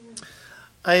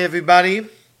Hi, everybody.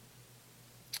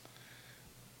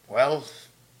 Well,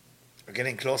 we're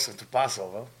getting closer to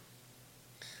Passover,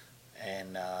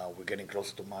 and we're getting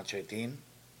closer to March 18.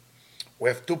 We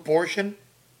have two portions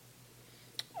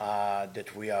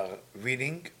that we are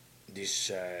reading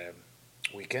this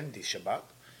weekend, this Shabbat.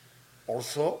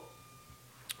 Also,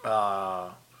 uh,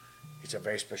 it's a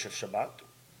very special Shabbat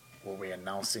where we're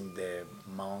announcing the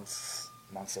months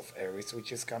of Aries,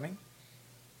 which is coming.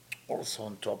 Also,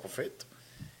 on top of it,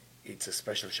 it's a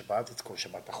special Shabbat. It's called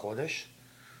Shabbat HaChodesh,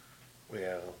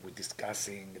 where we're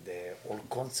discussing the whole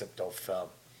concept of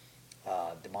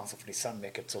the month of Nisan,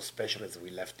 make it so special as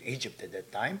we left Egypt at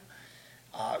that time.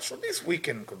 So this we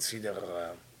can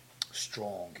consider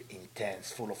strong,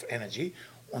 intense, full of energy.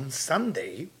 On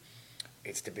Sunday,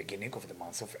 it's the beginning of the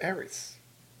month of Aries.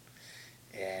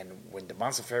 And when the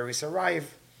month of Aries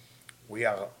arrive, we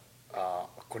are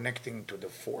connecting to the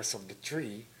force of the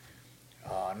tree,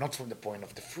 not from the point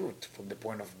of the fruit, from the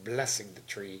point of blessing the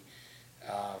tree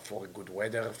for good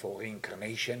weather, for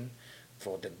reincarnation,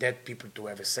 for the dead people to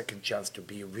have a second chance to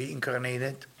be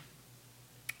reincarnated.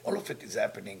 All of it is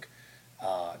happening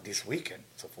this weekend.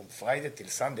 So from Friday till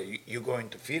Sunday, you're going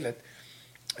to feel it.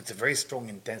 It's a very strong,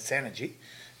 intense energy.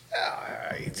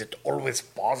 Is it always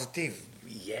positive?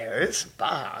 Yes,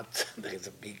 but there is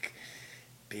a big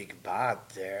but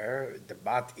there. The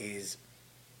but is,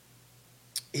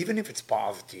 even if it's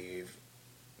positive,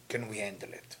 can we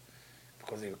handle it?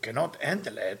 Because if you cannot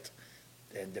handle it,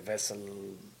 then the vessel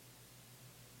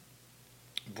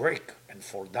break and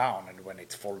fall down. And when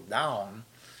it fall down,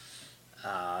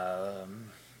 um,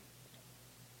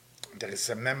 there is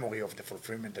a memory of the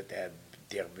fulfillment that they had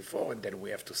there before, and then we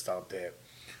have to start the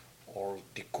or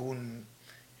tikkun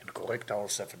and correct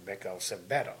ourselves and make ourselves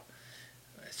better.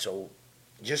 So,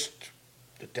 just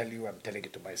to tell you, I'm telling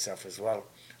it to myself as well.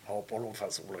 I hope all of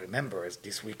us will remember as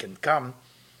this weekend come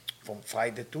from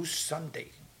Friday to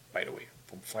Sunday. By the way,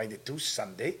 from Friday to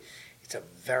Sunday, it's a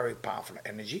very powerful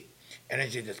energy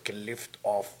that can lift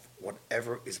off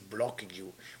whatever is blocking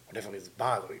you, whatever is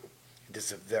bothering you.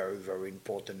 This is very, very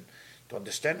important to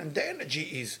understand. And the energy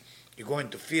is you're going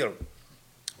to feel.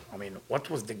 I mean, what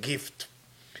was the gift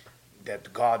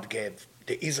that God gave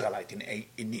the Israelite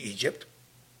in Egypt?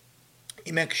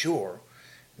 He makes sure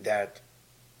that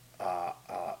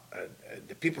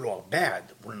the people who are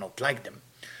bad will not like them.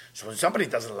 So when somebody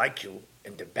doesn't like you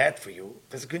and they're bad for you,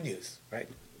 that's good news, right?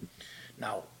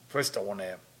 Now, first I want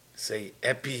to say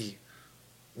happy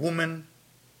Woman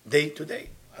Day today.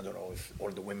 I don't know if all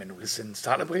the women who listen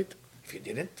celebrate. If you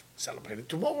didn't, celebrate it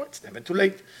tomorrow. It's never too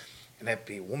late. And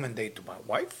happy Woman Day to my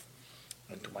wife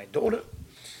and to my daughter.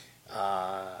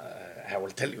 I will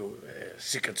tell you a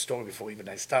secret story before even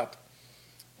I start.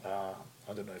 I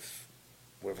don't know if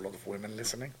we have a lot of women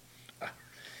listening.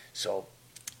 So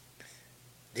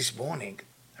this morning,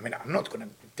 I mean, I'm not going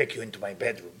to take you into my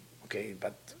bedroom, okay,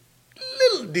 but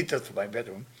little details to my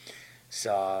bedroom.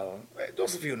 So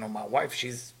those of you who know my wife,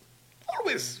 she's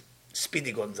always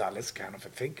Speedy Gonzales kind of a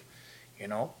thing, you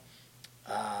know.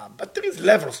 But there is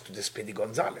levels to the Speedy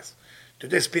Gonzales.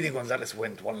 Today, Speedy Gonzales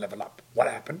went one level up. What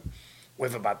happened? We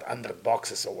have about 100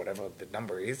 boxes or whatever the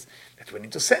number is that we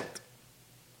need to send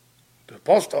to the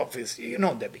post office. You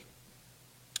know, Debbie.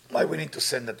 Why we need to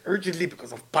send that urgently?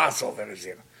 Because of Passover is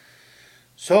here.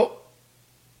 So,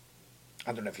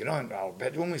 I don't know if you know, in our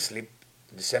bedroom we sleep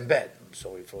in the same bed. I'm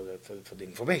sorry for the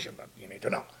information, but you need to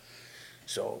know.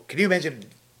 So, can you imagine,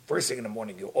 first thing in the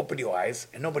morning, you open your eyes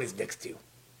and nobody's next to you?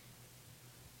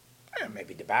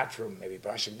 Maybe the bathroom, maybe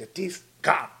brushing the teeth.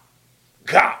 Gone.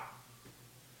 Gone.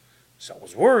 So I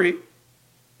was worried,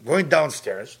 going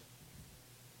downstairs,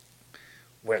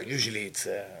 where usually it's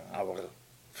our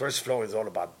first floor is all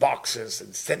about boxes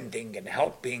and sending and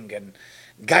helping and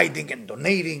guiding and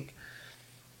donating.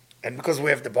 And because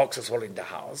we have the boxes all in the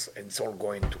house, and it's all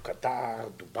going to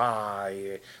Qatar,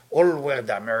 Dubai, all where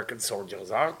the American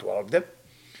soldiers are, to all of them.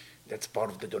 That's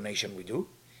part of the donation we do.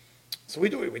 So we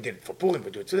do it. We did it for Purim.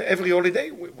 We do it. So every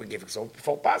holiday, we give it. So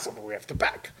before Passover, we have to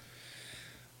pack.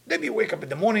 Then you wake up in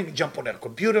the morning, jump on their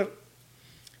computer,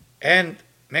 and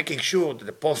making sure that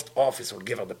the post office will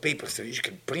give her the paper so you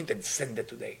can print and send it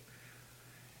today.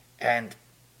 And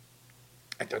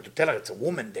I tried to tell her it's a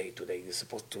woman day today. You're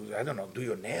supposed to, I don't know, do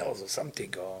your nails or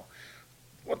something. Or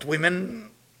what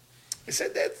women, I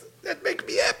said, that makes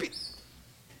me happy.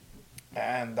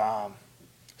 And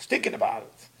thinking about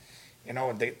it. You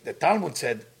know, the Talmud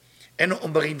said, "Eno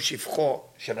omrim shivcho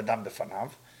shel adam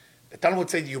befanav." The Talmud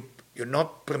said you're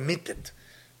not permitted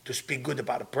to speak good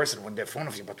about a person when they're in front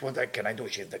of you. But what can I do?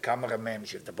 She's the cameraman,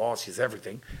 she's the boss, she's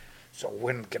everything. So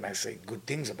when can I say good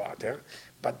things about her?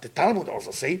 But the Talmud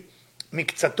also say,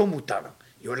 "Mikzato mutar."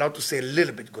 You're allowed to say a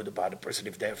little bit good about the person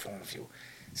if they're in front of you.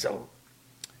 So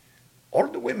all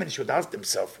the women should ask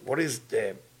themselves, what is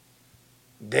the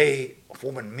day of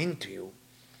woman mean to you?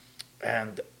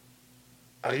 And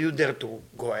are you there to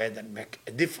go ahead and make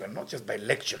a difference, not just by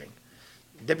lecturing?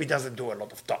 Debbie doesn't do a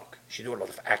lot of talk. She do a lot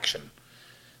of action.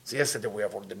 So yesterday we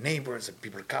have all the neighbors and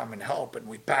people come and help and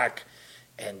we pack.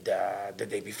 And the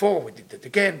day before we did it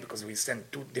again because we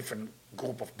sent 2 different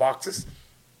group of boxes.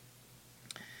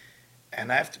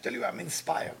 And I have to tell you, I'm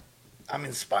inspired. I'm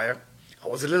inspired. I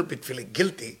was a little bit feeling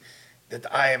guilty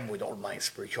that I am with all my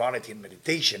spirituality and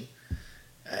meditation.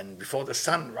 And before the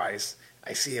sunrise,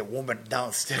 I see a woman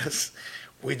downstairs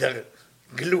with her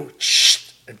glue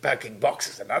and packing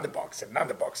boxes, another box,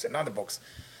 another box, another box.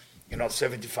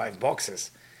 75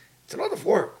 boxes. It's a lot of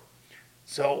work.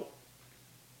 So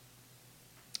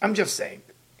I'm just saying,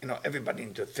 everybody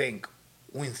need to think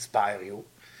who inspire you.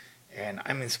 And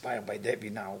I'm inspired by Debbie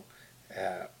now.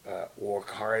 Work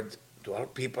hard to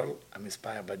help people. I'm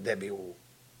inspired by Debbie who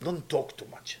don't talk too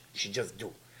much. She just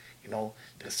do.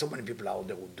 There's so many people out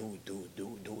there who do.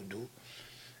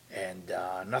 And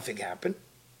nothing happen.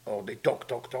 Or they talk,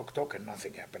 and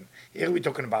nothing happen. Here we're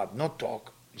talking about not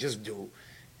talk, just do.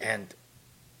 And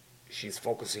she's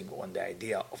focusing on the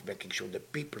idea of making sure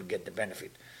that people get the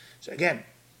benefit. So again,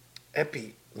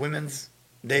 happy Women's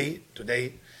Day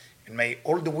today. And may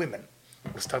all the women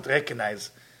will start to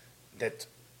recognize that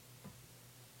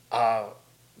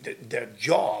their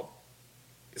job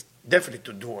is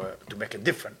definitely to make a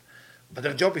difference. But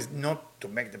their job is not to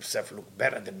make themselves look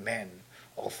better than men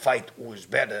or fight who is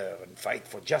better and fight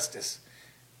for justice.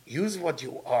 Use what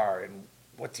you are and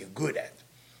what you're good at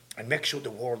and make sure the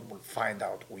world will find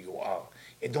out who you are.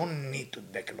 You don't need to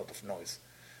make a lot of noise.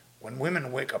 When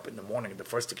women wake up in the morning, the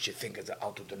first thing she thinks is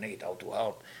how to donate, how to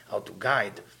help, how to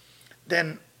guide,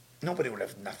 then nobody will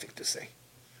have nothing to say.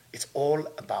 It's all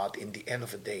about, in the end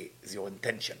of the day, is your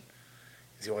intention.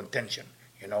 It's your intention.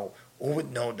 Who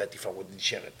would know that if I wouldn't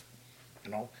share it?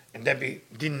 And Debbie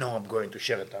didn't know I'm going to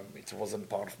share it. It wasn't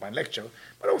part of my lecture.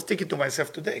 But I was thinking to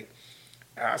myself today.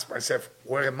 I asked myself,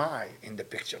 where am I in the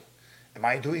picture? Am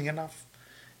I doing enough?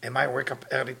 Am I wake up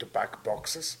early to pack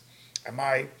boxes? Am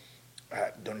I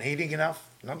donating enough?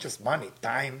 Not just money,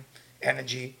 time,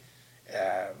 energy.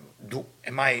 Do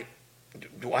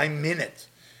I mean it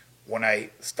when I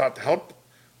start help,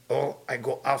 or I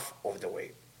go half of the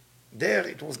way? There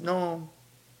it was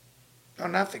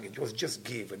nothing. It was just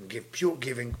give and give, pure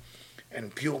giving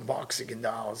and pure boxing in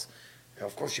the house. And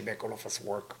of course, she make all of us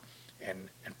work and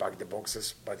pack the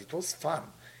boxes, but it was fun.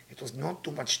 It was not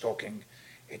too much talking.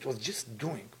 It was just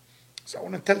doing. So I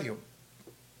want to tell you,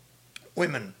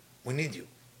 women, we need you.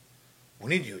 We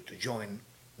need you to join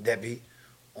Debbie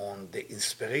on the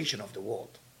inspiration of the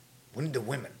world. We need the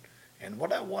women. And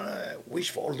what I want to wish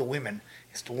for all the women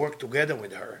is to work together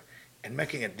with her and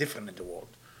making a difference in the world.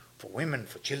 For women,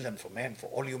 for children, for men, for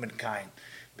all humankind.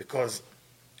 Because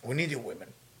we need you women.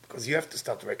 Because you have to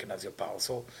start to recognize your power.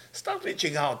 So start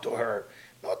reaching out to her,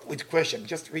 not with questions,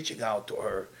 just reaching out to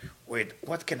her with,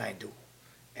 what can I do?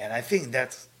 And I think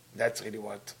that's really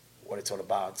what it's all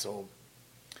about. So,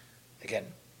 again,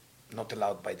 not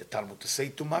allowed by the Talmud to say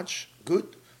too much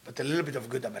good, but a little bit of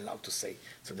good I'm allowed to say.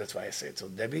 So that's why I say it. So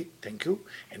Debbie, thank you.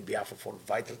 On behalf of all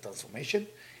Vital Transformation,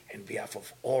 on behalf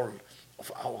of all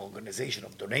of our organization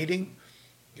of donating,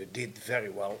 you did very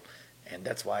well. And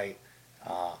that's why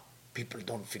people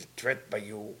don't feel threatened by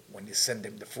you when you send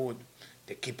them the food.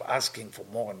 They keep asking for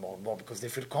more and more and more because they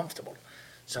feel comfortable.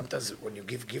 Sometimes when you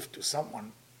give gift to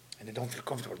someone and they don't feel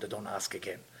comfortable, they don't ask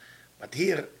again. But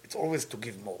here, it's always to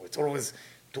give more. It's always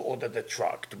to order the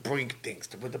truck, to bring things,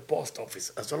 to put the post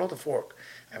office. It's a lot of work.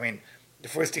 I mean, the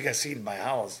first thing I see in my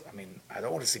house, I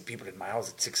don't want to see people in my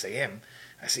house at 6 a.m.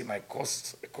 I see my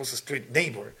across the street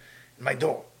neighbor in my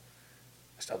door.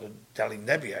 I started telling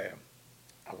Debbie, are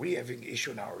we having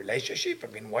issue in our relationship?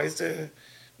 Why is the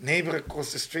neighbor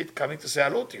across the street coming to say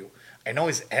hello to you? I know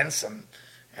he's handsome,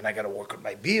 and I got to work on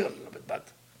my beard a little bit, but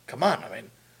come on,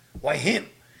 why him?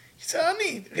 He said,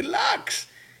 honey, relax.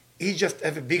 He just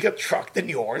have a bigger truck than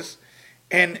yours,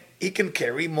 and he can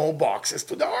carry more boxes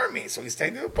to the army. So he's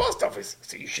taking to the post office.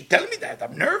 So you should tell me that.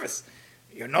 I'm nervous.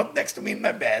 You're not next to me in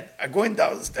my bed. I'm going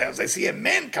downstairs. I see a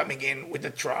man coming in with a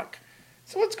truck.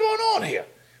 So what's going on here?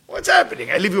 What's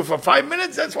happening? I leave you for 5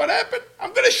 minutes? That's what happened?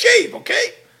 I'm going to shave,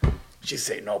 okay? She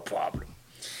say, no problem.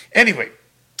 Anyway,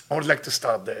 I would like to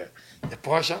start the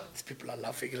parasha. These people are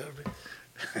laughing a little bit.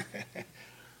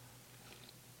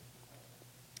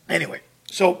 Anyway,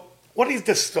 so what is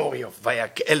the story of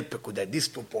Vayakel Pekudei, these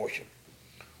 2 portions?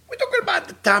 We're talking about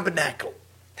the tabernacle,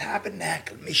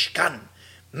 Mishkan.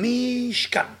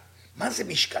 מה זה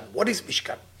Mishkan? What is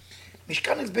Mishkan?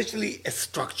 Mishkan is basically a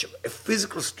structure, a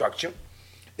physical structure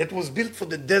that was built for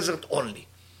the desert only.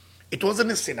 It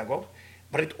wasn't a synagogue,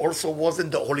 but it also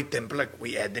wasn't the Holy Temple like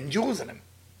we had in Jerusalem.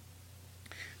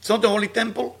 It's not the Holy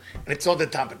Temple, and it's not the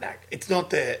tabernacle. It's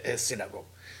not a synagogue.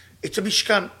 It's a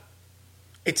Mishkan.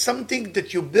 It's something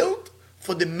that you build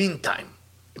for the meantime.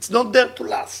 It's not there to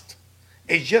last.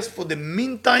 It's just for the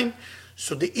meantime,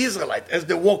 so the Israelites, as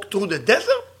they walk through the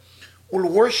desert, will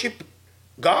worship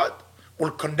God,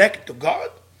 will connect to God.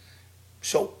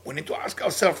 So we need to ask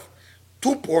ourselves,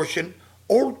 two portions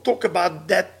all talk about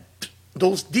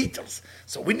those details.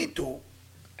 So we need to,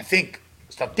 I think,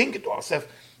 start thinking to ourselves,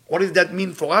 what does that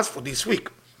mean for us for this week?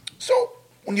 So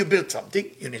when you build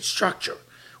something, you need structure.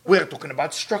 We're talking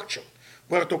about structure.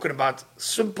 We're talking about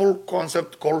simple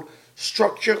concept called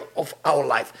structure of our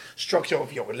life, structure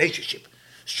of your relationship,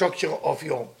 structure of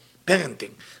your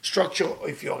parenting, structure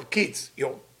of your kids,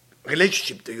 your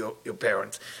relationship to your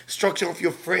parents, structure of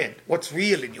your friend, what's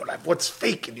real in your life, what's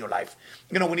fake in your life.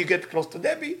 When you get close to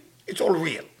Debbie, it's all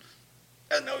real.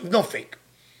 No fake.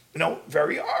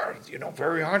 Very hard,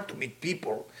 very hard to meet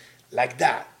people like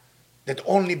that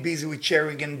only busy with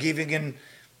sharing and giving. And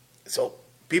so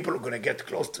people are going to get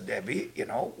close to Debbie,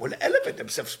 will elevate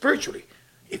themselves spiritually,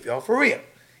 if you are for real.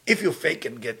 If you fake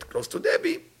and get close to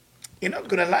Debbie, you're not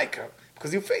going to like her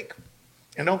because you're fake.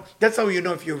 That's how you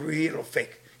know if you're real or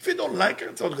fake. If you don't like her,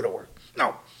 it's not going to work.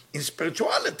 Now, in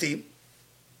spirituality,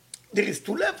 there is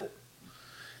two levels.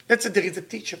 Let's say there is a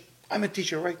teacher. I'm a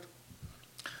teacher, right?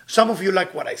 Some of you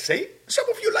like what I say. Some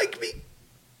of you like me.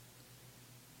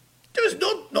 There is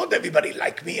not everybody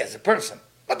like me as a person,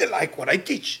 but they like what I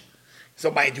teach. So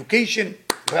my education,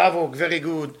 bravo, very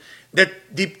good.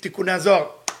 That deep Tikkun Hazor,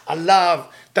 I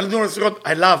love. Talmud Sirot,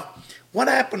 I love. What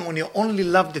happens when you only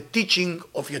love the teaching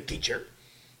of your teacher?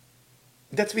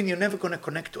 That's when you're never going to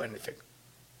connect to anything.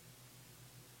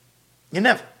 You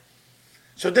never.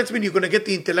 So that's when you're going to get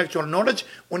the intellectual knowledge.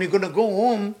 When you're going to go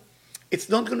home, it's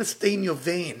not going to stay in your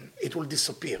vein. It will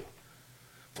disappear.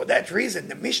 For that reason,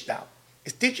 the Mishnah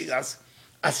is teaching us,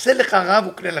 "Aseh lecha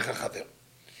rav ukneh lecha chaver."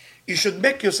 You should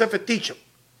make yourself a teacher.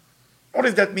 What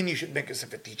does that mean, you should make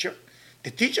yourself a teacher?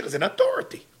 The teacher is an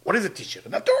authority. What is a teacher?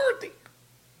 An authority.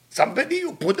 Somebody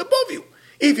you put above you.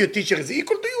 If your teacher is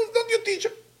equal to you, it's not your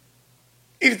teacher.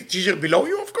 If the teacher below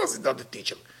you, of course, it's not the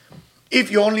teacher.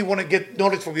 If you only want to get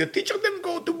knowledge from your teacher, then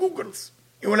go to Google's.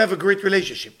 You will have a great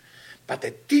relationship. But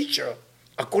a teacher,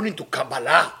 according to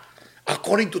Kabbalah,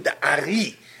 according to the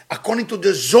Ari, according to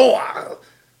the Zohar,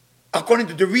 according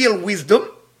to the real wisdom,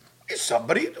 is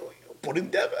somebody you put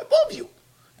him there above you.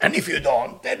 And if you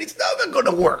don't, then it's never going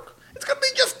to work. It's going to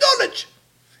be just knowledge.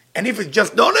 And if it's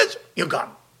just knowledge, you're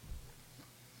gone.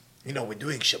 We're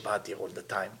doing Shabbat here all the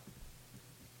time.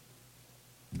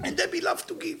 And Debbie loves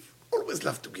to give, always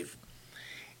loves to give.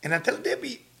 And I tell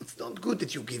Debbie, it's not good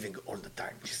that you're giving all the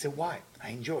time. She said, why? I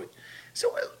enjoy it.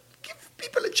 So, give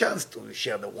people a chance to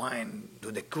share the wine,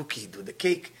 do the cookie, do the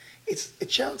cake. It's a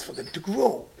chance for them to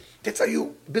grow. That's how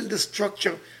you build a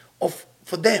structure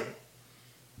for them.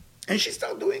 And she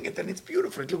started doing it, and it's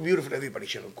beautiful. It looks beautiful. Everybody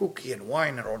sharing cookie and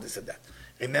wine and all this and that.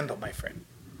 Remember, my friend,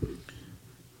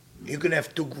 you're going to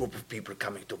have two groups of people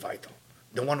coming to Vital.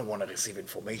 The one who want to receive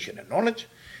information and knowledge,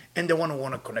 and the one who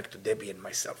want to connect to Debbie and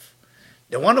myself.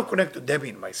 The one who connect to Debbie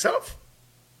and myself,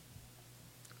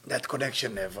 that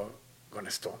connection never going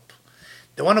to stop.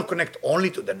 The one who connect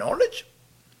only to the knowledge,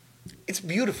 it's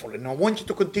beautiful, and I want you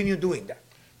to continue doing that.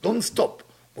 Don't stop.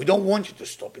 We don't want you to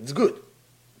stop. It's good.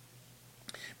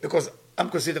 Because I'm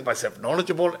considered myself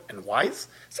knowledgeable and wise,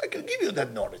 so I can give you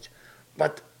that knowledge.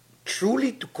 But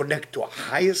truly to connect to a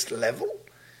highest level,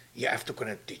 you have to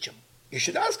connect to teacher. You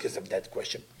should ask yourself that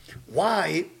question.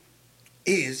 Why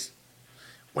is,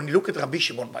 when you look at Rabbi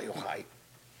Shimon Bar Yochai,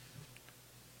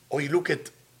 or you look at,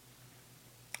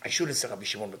 I shouldn't say Rabbi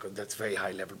Shimon because that's very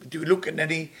high level, but you look at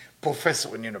any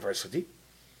professor in university,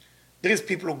 there is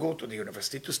people who go to the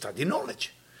university to study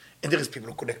knowledge. And there is people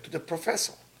who connect to the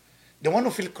professor. The one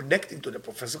who feels connecting to the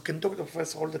professor can talk to the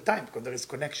professor all the time because there is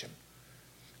connection.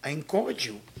 I encourage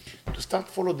you to start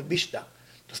follow the Mishnah,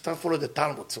 to start follow the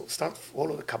Talmud, so start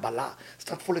follow the Kabbalah,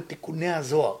 start follow Tikkunei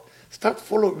HaZohar, start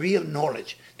follow real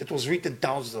knowledge that was written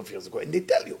thousands of years ago. And they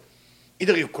tell you,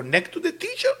 either you connect to the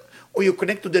teacher or you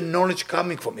connect to the knowledge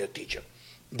coming from your teacher.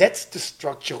 That's the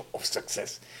structure of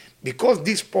success. Because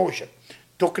this portion,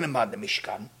 talking about the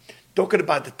Mishkan, talking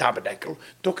about the tabernacle,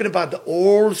 talking about the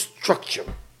whole structure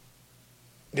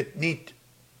that need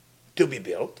to be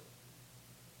built,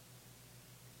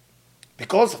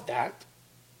 because of that,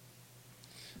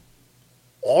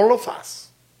 all of us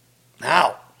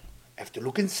now have to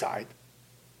look inside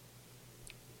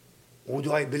Who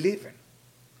do I believe in?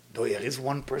 There is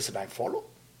one person I follow?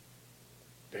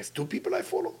 There's two people I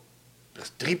follow? There's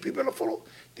three people I follow?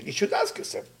 Then you should ask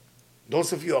yourself,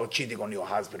 those of you who are cheating on your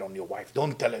husband, on your wife,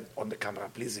 don't tell it on the camera,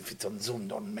 please. If it's on Zoom,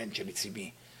 don't mention it's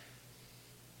me.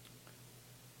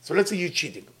 So let's say you're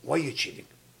cheating. Why are you cheating?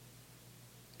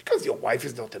 Because your wife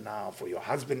is not enough, or your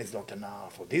husband is not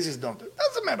enough, or this is not,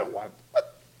 doesn't matter what,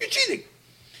 but you're cheating.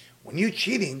 When you're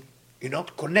cheating, you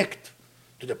not connect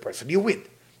to the person you're with,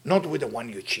 not with the one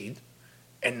you cheat,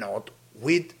 and not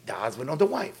with the husband or the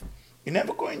wife. You're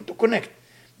never going to connect,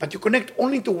 but you connect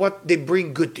only to what they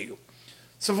bring good to you.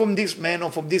 So from this man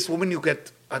or from this woman, you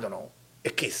get, I don't know, a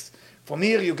kiss. From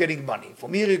here, you're getting money.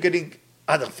 From here, you're getting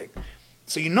other things.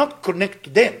 So you not connect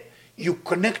to them. You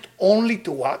connect only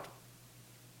to what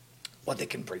they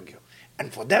can bring you.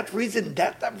 And for that reason,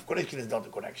 that type of connection is not a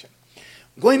connection.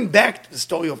 Going back to the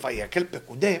story of Vayakel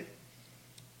Pekudeh,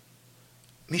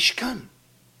 Mishkan.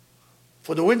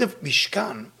 For the word of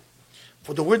Mishkan,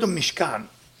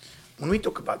 when we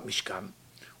talk about Mishkan,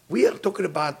 we are talking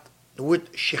about the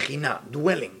word Shekhinah,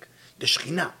 dwelling, the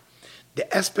Shekhinah,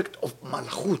 the aspect of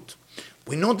Malchut.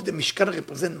 We know that the Mishkan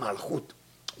represents Malchut.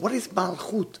 What is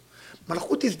Malchut?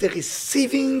 Malchut is the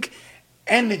receiving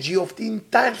energy of the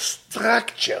entire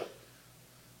structure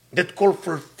that called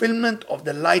fulfillment of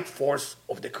the light force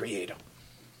of the Creator.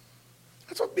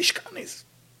 That's what Mishkan is.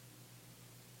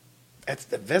 That's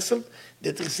the vessel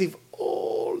that receives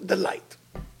all the light.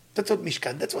 That's what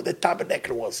Mishkan, that's what the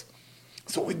tabernacle was.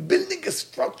 So we're building a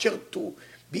structure to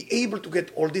be able to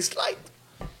get all this light.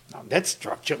 Now that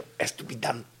structure has to be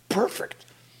done perfect.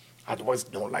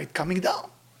 Otherwise no light coming down.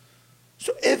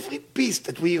 So every piece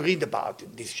that we read about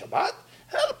in this Shabbat,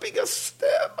 helping us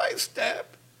step by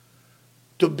step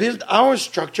to build our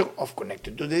structure of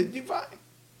connected to the divine.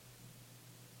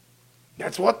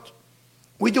 That's what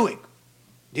we're doing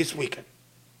this weekend.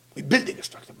 We're building a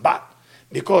structure. But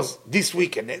because this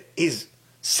weekend is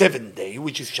 7th day,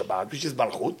 which is Shabbat, which is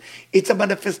Malchut, it's a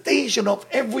manifestation of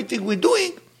everything we're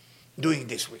doing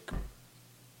this week.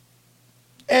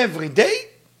 Every day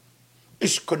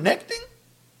is connecting.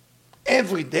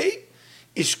 Every day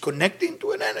is connecting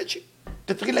to an energy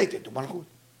that's related to Malchut.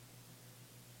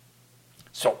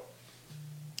 So,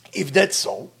 if that's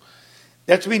so,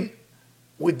 that means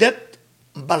with that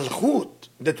Malchut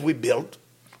that we built,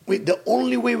 the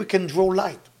only way we can draw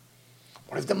light.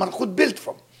 What is the Malchut built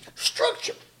from?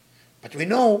 Structure. But we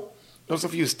know, those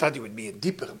of you who study with me a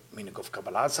deeper meaning of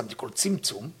Kabbalah, something called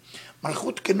Tzimtzum,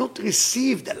 Malchut cannot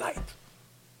receive the light.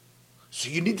 So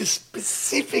you need a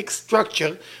specific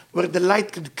structure where the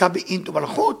light can come into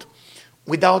Malchut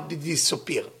without it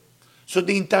disappear. So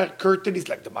the entire curtain is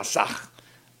like the Masach.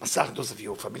 Masach, those of you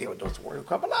who are familiar with those words of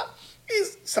Kabbalah,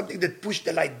 is something that pushes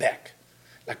the light back.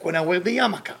 Like when I wear the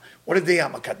yarmulke. What is the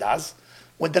yarmulke does?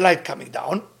 When the light coming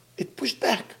down, it pushed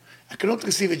back. I cannot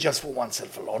receive it just for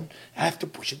oneself alone. I have to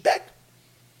push it back.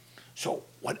 So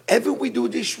whatever we do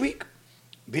this week,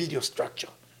 build your structure.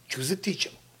 Choose a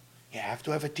teacher. You have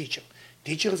to have a teacher.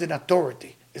 Teacher is an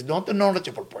authority. Is not a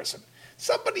knowledgeable person.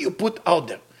 Somebody you put out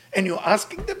there and you're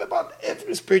asking them about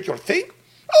every spiritual thing.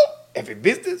 Oh, every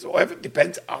business or every,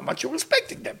 depends how much you're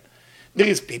respecting them. There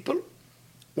is people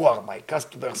who are my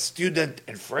customer, student,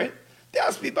 and friend. They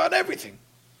ask me about everything.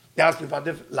 They ask me about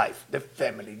their life, their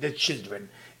family, their children,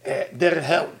 their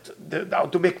health, how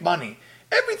to make money,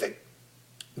 everything.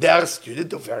 They are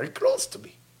students who are very close to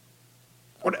me.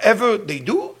 Whatever they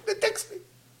do, they text me.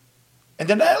 And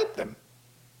then I help them.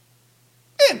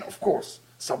 And, of course,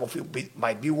 some of you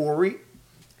might be worried.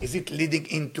 Is it leading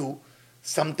into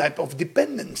some type of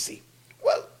dependency?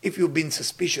 Well, if you've been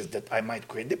suspicious that I might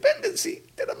create dependency,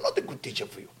 then I'm not a good teacher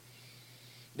for you.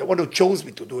 The one who chose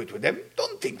me to do it with them,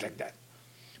 don't think like that.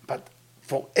 But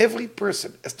for every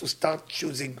person has to start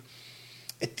choosing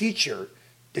a teacher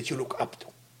that you look up to.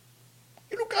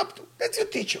 You look up to. That's your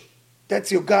teacher.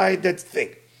 That's your guide, that's the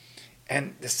thing.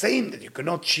 And the same that you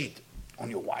cannot cheat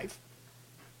on your wife.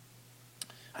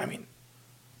 I mean,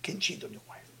 you can cheat on your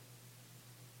wife.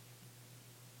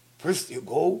 First you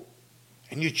go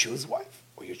and you choose wife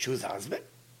or you choose husband.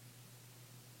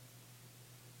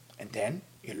 And then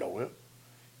you lower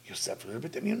yourself a little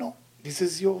bit and you know, this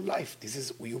is your life. This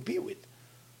is who you'll be with.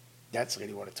 That's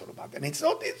really what it's all about. And it's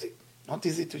not easy. Not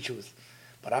easy to choose.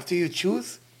 But after you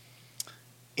choose,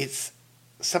 it's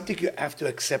something you have to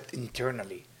accept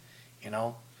internally. You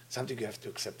know? Something you have to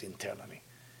accept internally.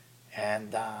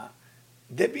 And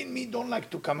Debbie and me don't like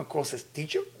to come across as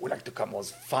teacher. We like to come as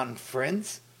fun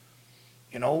friends.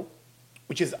 You know?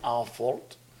 Which is our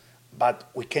fault.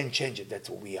 But we can't change it. That's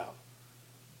who we are.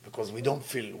 Because we don't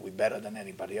feel we're better than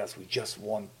anybody else. We just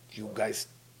want you guys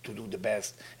to do the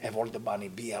best, have all the money,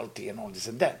 be healthy, and all this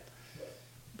and that.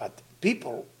 But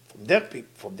people,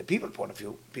 from the people point of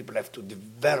view, people have to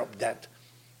develop that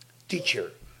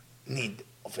teacher need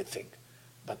of a thing,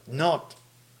 but not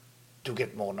to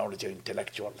get more knowledge or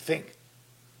intellectual thing,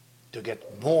 to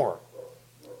get more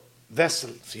vessel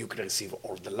so you can receive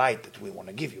all the light that we want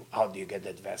to give you. How do you get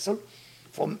that vessel?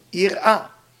 From ir'ah,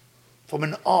 from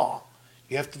an awe.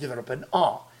 You have to develop an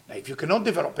awe. Now, if you cannot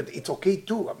develop it, it's okay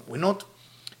too. We're not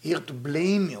here to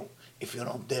blame you if you're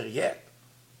not there yet.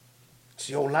 It's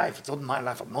your life. It's not my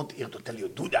life. I'm not here to tell you,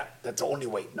 do that. That's the only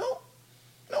way. No,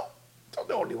 it's not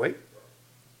the only way.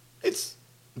 It's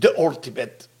the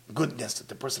ultimate goodness that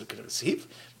the person can receive,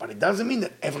 but it doesn't mean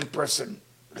that every person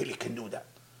really can do that.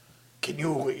 Can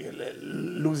you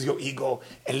lose your ego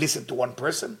and listen to one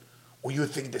person? Or you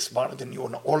think they're smarter than you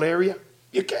in all area?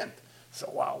 You can't. So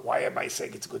why am I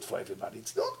saying it's good for everybody?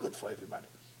 It's not good for everybody.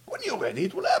 When you're ready,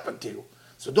 it will happen to you.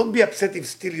 So don't be upset if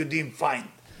still you didn't find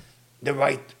the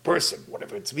right person,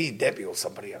 whatever it's me, Debbie or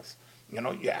somebody else.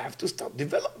 You have to start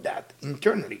develop that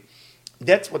internally.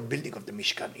 That's what building of the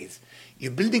Mishkan is.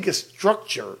 You're building a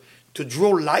structure to draw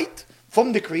light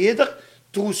from the Creator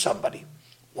to somebody.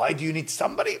 Why do you need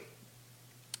somebody?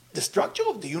 The structure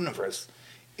of the universe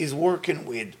is working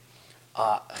with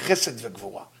chesed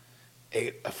v'gvura,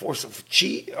 a force of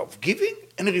chi, of giving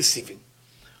and receiving.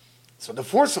 So the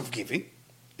force of giving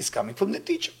is coming from the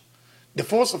teacher. The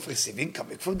force of receiving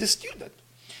coming from the student.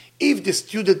 If the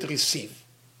student receive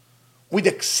with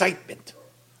excitement,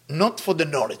 not for the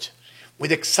knowledge,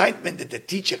 with excitement that the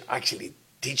teacher actually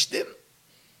teach them,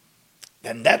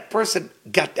 then that person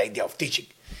got the idea of teaching.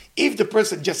 If the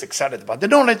person just excited about the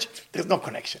knowledge, there's no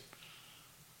connection.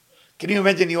 Can you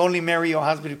imagine you only marry your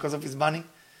husband because of his money?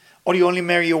 Or you only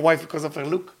marry your wife because of her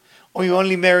look? Or you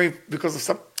only marry because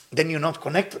of then you not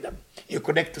connect to them. You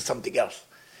connect to something else.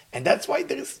 And that's why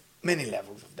there is many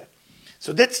levels of that.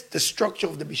 So that's the structure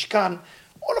of the Mishkan.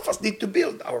 All of us need to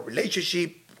build our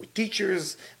relationship with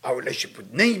teachers, our relationship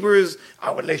with neighbors,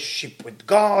 our relationship with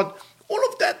God, all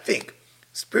of that thing.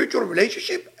 Spiritual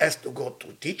relationship has to go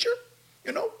to teacher,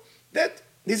 that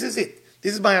this is it.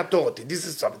 This is my authority. This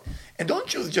is something. And don't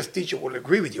choose just teacher who will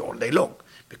agree with you all day long,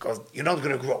 because you're not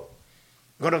going to grow.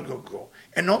 You're not going to grow.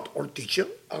 And not all teachers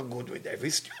are good with every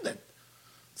student.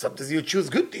 Sometimes you choose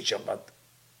good teacher, but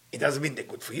it doesn't mean they're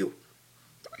good for you.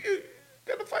 So you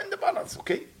got to find the balance,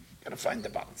 okay? Got to find the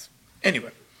balance.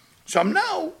 Anyway, so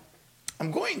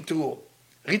I'm going to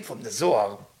read from the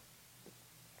Zohar,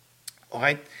 all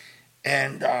right?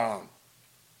 And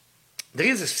there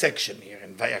is a section here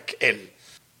in Vayakel.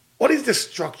 What is the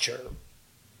structure?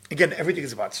 Again, everything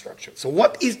is about structure. So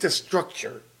what is the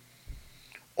structure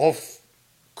of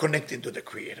connecting to the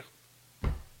Creator?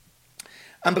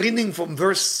 I'm reading from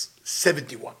verse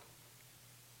 71.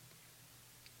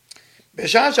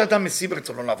 בשעה שאדם מסיב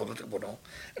רצונו לעבוד את ריבונו,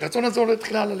 רצון הזה עולה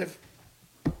תחילה על הלב.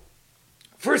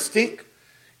 First thing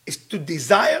is to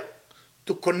desire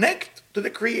to connect to the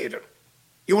Creator.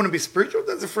 You want to be spiritual?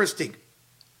 That's the first thing.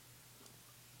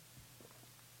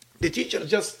 The teacher's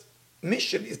just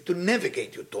mission is to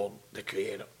navigate you toward the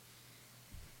Creator.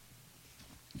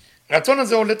 רצון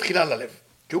הזה עולה תחילה על הלב,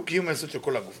 כי הוא קיום היסוד של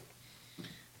כל הגוף.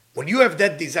 When you have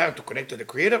that desire to connect to the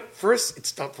Creator, first it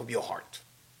starts from your heart.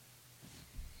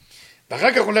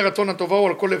 ואחר כך עולה רצון הטובה הוא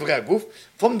על כל אברי הגוף.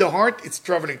 From the heart it's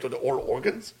traveling to the all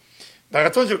organs.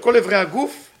 והרצון של כל אברי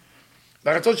הגוף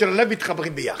והרצון של הלב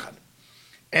מתחברים ביחד.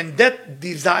 And that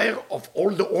desire of all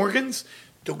the organs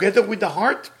together with the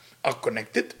heart are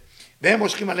connected. והם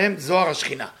מושכים עליהם זוהר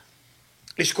השכינה.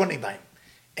 לשכון עמהם.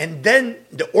 And then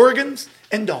the organs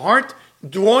and the heart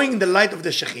drawing the light of the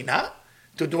Shekhinah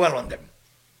to dwell on them.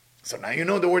 So now you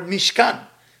know the word Mishkan.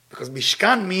 Because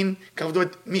Mishkan means,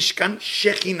 Mishkan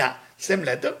Shekhinah. Same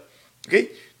letter. Okay?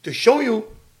 To show you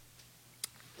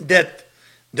that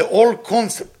the whole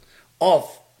concept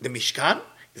of the Mishkan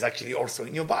is actually also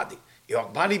in your body. Your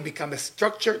body becomes a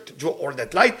structure to draw all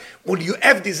that light when you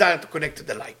have desire to connect to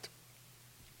the light.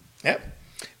 Yeah?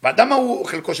 והאדם הוא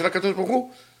חלקו של הקדוש ברוך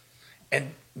הוא. And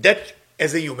that,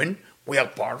 as a human, we are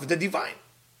part of the divine.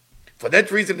 For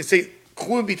that reason, it says,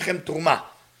 קחו ביתכם תרומה.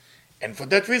 And for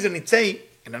that reason, it says,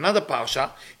 in another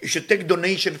parsha, you should take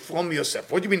donation from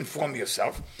yourself. What do you mean from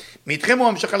yourself? מיתכם הוא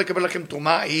המשכה לקבל לכם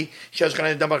תרומה, היא שהשכנה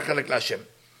ידבר חלק להשם.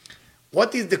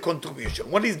 What is the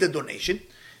contribution? What is the donation?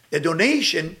 The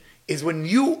donation is when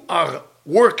you are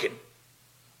working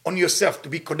on yourself to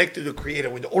be connected to the Creator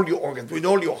with all your organs, with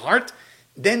all your heart,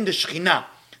 then the Shekhinah,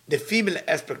 the female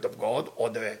aspect of God, or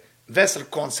the vessel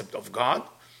concept of God,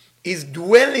 is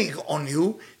dwelling on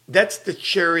you. That's the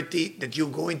charity that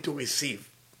you're going to receive.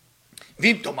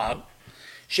 ואם תאמר,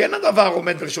 שאין הדבר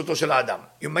עומד לרשותו של האדם.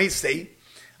 You may say,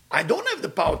 I don't have the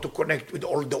power to connect with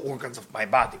all the organs of my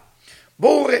body.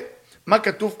 בואו ראה מה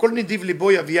כתוב, כל נדיב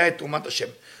ליבו יביאה את תרומת השם.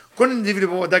 כל נדיב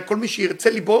ליבו ודאי, כל מי שירצה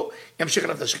ליבו ימשיך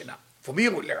אליו את השכינה. For me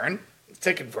we learn,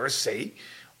 second verse say,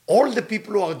 all the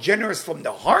people who are generous from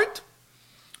the heart,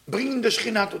 bringing the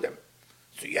Shekhinah to them.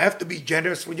 So you have to be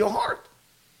generous with your heart.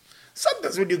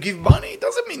 Sometimes when you give money, it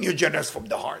doesn't mean you're generous from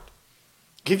the heart.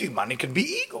 Giving money can be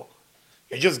ego.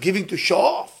 You're just giving to show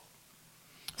off.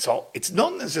 So it's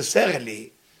not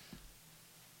necessarily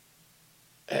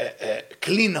a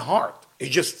clean heart. You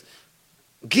just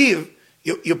give,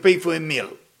 you pay for a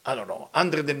meal. I don't know,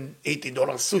 $180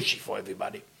 sushi for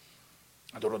everybody.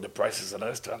 I don't know the prices at a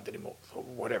restaurant anymore, so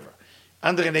whatever.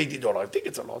 $180, I think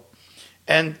it's a lot.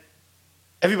 And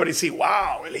everybody say,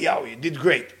 wow, Eliyahu, you did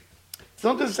great. It's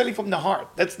not necessarily from the heart.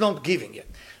 That's not giving it.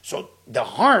 So the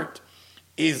heart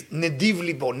is nediv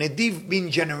libo. Nediv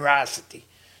means generosity.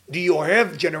 Do you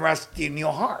have generosity in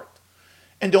your heart?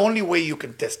 And the only way you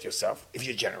can test yourself, if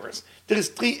you're generous, there is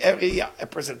 3 areas a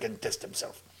person can test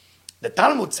himself. The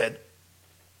Talmud said,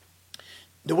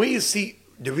 the way you see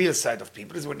the real side of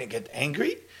people is when they get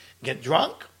angry, get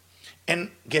drunk,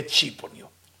 and get cheap on you.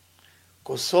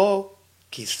 Koso,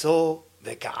 kiso,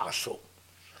 veka'aso.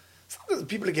 Sometimes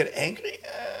people get angry,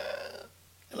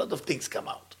 a lot of things come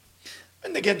out.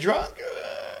 When they get drunk,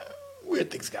 weird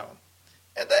things come out.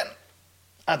 And then,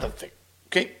 other thing,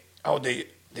 okay? How they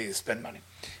spend money.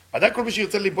 That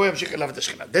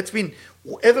means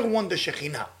whoever wants the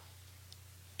Shekhinah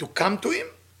to come to him,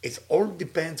 it all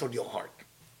depends on your heart.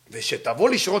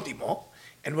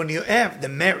 And when you have the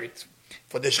merit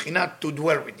for the Shekhinah to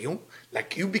dwell with you,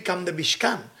 like you become the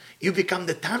Mishkan, you become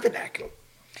the tabernacle.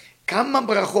 Kama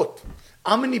brachot,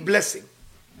 how many blessing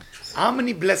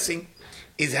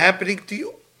is happening to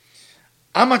you?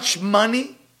 How much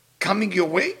money coming your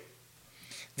way?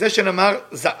 If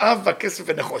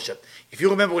you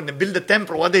remember when they build the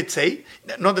temple, what they say,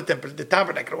 not the temple, the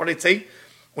tabernacle, what they say,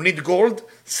 we need gold,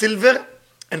 silver,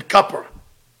 and copper.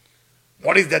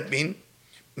 What does that mean?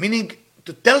 Meaning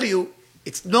to tell you,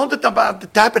 it's not about the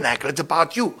tabernacle, it's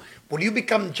about you. When you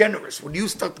become generous, when you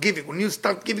start giving,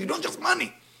 not just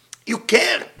money, you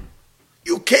care.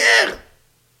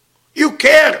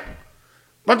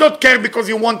 But don't care because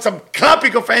you want some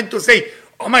clapping of hand to say,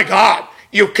 oh my God,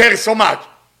 you care so much.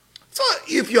 So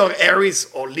if you're Aries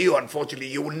or Leo, unfortunately,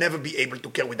 you will never be able to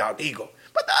care without ego.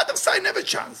 But the other side have a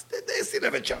chance. They still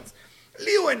have a chance.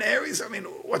 Leo and Aries, I mean,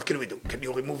 what can we do? Can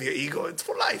you remove your ego? It's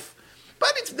for life.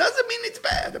 But it doesn't mean it's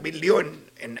bad. I mean, Leo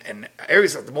and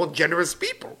Aries are the most generous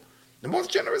people.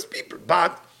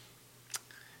 But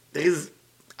there is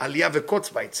Aliyah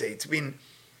Vekotz might say,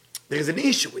 there is an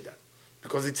issue with that.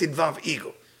 Because it's involved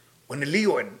ego. When a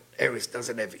Leo and Aries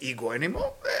doesn't have ego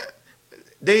anymore,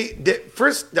 they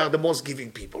are the most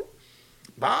giving people.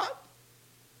 But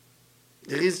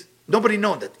nobody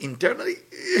knows that internally.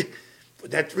 For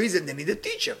that reason, they need a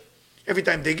teacher. Every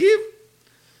time they give,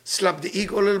 slap the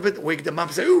ego a little bit, wake them up,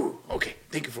 and say, ooh, okay,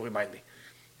 thank you for reminding me.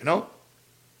 You know?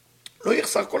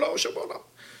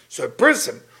 So a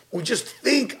person who just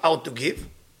think how to give,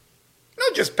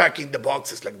 not just packing the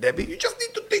boxes like Debbie, you just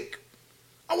need to think.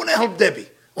 I want to help Debbie.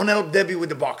 I want to help Debbie with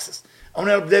the boxes. I want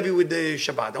to help Debbie with the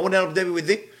Shabbat. I want to help Debbie with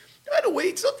the... By the way,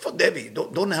 it's not for Debbie.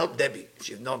 Don't help Debbie.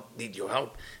 She does not need your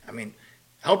help. I mean,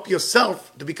 help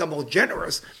yourself to become more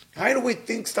generous. Right away,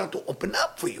 things start to open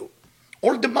up for you.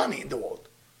 All the money in the world.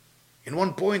 In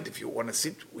one point, if you want to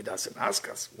sit with us and ask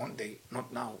us one day,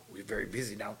 not now, we're very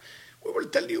busy now, we will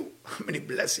tell you how many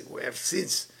blessings we have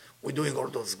since we're doing all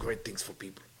those great things for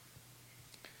people.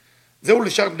 זהו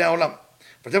לשאר בני העולם.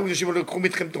 ואתם קדושים ולא יקחו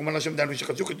מתכם תרומה לשם דיינו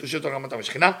שחצו קדושת הרמתה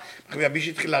ושכינה, אחרי מי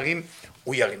שהתחיל להרים,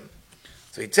 הוא ירים.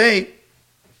 So it say,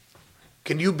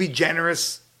 can you be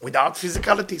generous without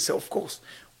physicality? So of course,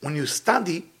 when you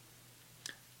study,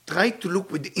 try to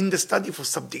look within the study for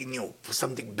something new, for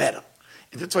something better.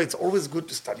 And that's why it's always good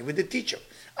to study with a teacher.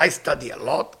 I study a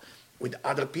lot with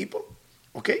other people,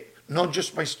 okay? Not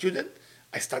just my student.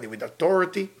 I study with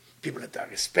authority, people that I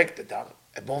respect, that are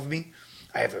above me.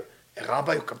 I have a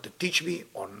rabbi who comes to teach me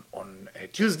on a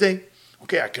Tuesday.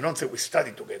 Okay, I cannot say we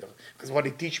study together, because what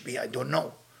he teach me, I don't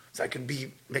know. So I can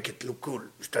make it look cool.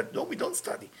 No, we don't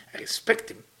study. I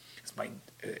respect him. It's my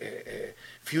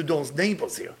few doors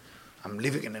neighbors here. I'm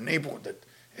living in a neighborhood that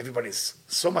everybody is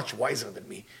so much wiser than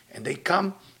me. And they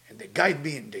come and they guide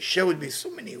me and they share with me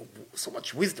so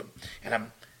much wisdom. And I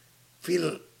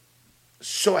feel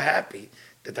so happy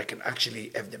that I can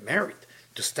actually have the merit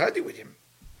to study with him.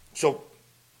 So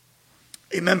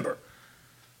remember,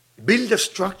 build a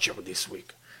structure this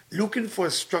week. Looking for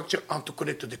a structure how to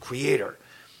connect to the Creator.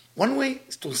 One way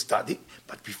is to study,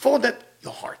 but before that,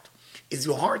 your heart. Is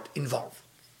your heart involved?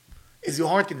 Is your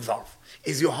heart involved?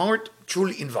 Is your heart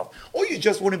truly involved? Or you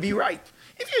just want to be right?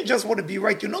 If you just want to be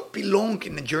right, you don't belong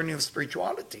in the journey of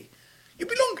spirituality. You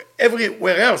belong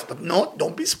everywhere else, but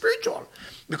don't be spiritual.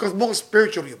 Because more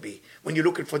spiritual you be, when you're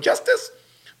looking for justice,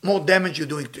 more damage you're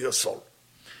doing to your soul.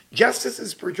 Justice and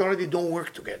spirituality don't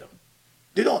work together.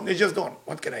 They don't. They just don't.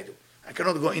 What can I do? I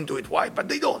cannot go into it why, but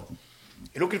they don't.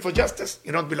 You're looking for justice,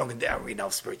 you don't belong in the arena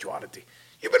of spirituality.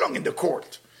 You belong in the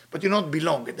court, but you don't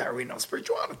belong in the arena of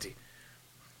spirituality.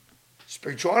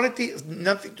 Spirituality has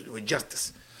nothing to do with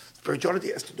justice.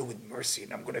 Spirituality has to do with mercy,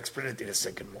 and I'm going to explain it in a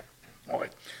second more. All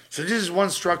right. So this is one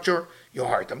structure, your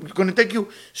heart. I'm going to take you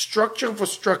structure for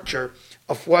structure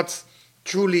of what's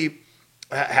truly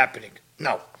happening.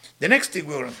 Now, the next thing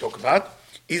we're going to talk about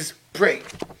is pray.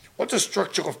 What's the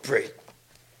structure of prayer?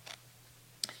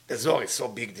 The Zohar is so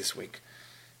big this week.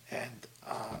 And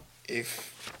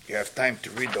if you have time to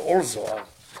read the whole Zohar,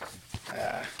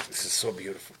 this is so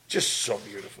beautiful. Just so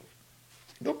beautiful.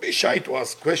 Don't be shy to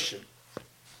ask questions.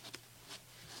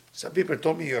 Some people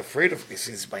told me you're afraid of me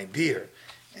since my beard.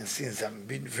 And since I'm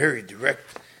being very direct,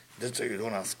 that's why you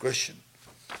don't ask questions.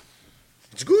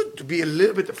 It's good to be a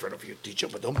little bit afraid of your teacher,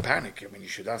 but don't panic. I mean, you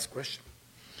should ask questions.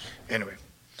 Anyway,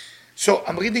 so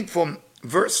I'm reading from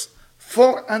verse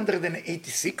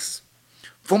 486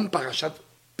 from Parashat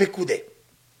Pekudei.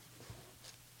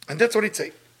 And that's what it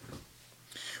says.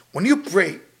 When you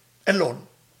pray alone,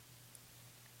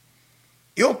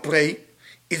 your prayer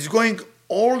is going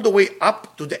all the way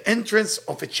up to the entrance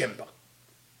of a chamber.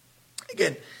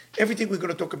 Again, everything we're going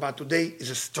to talk about today is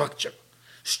a structure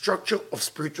of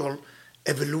spiritual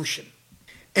evolution.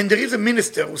 And there is a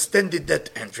minister who stands at that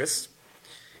entrance.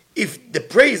 If the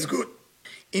prayer is good,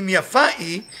 אם יפה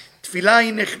היא, תפילה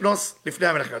היא נכנוס לפני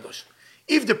המלך הקדוש.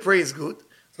 If the prayer is good,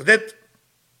 so that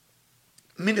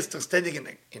minister standing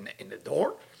in the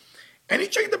door, and he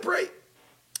check the prayer.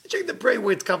 Check the prayer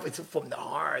where it comes. It's from the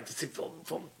heart. It's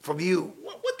from you.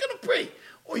 What kind of prayer?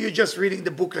 Or you're just reading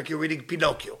the book like you're reading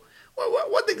Pinocchio.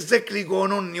 What exactly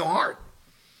going on in your heart?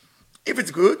 If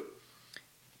it's good,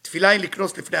 תפילה היא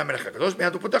לקנוס לפני המלך הקדוש,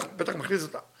 מיד הוא פותח מכניס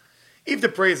אותה. If the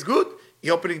prayer is good,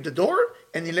 you're opening the door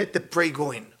and you let the prayer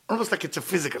go in. Almost like it's a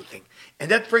physical thing.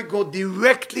 And that prayer go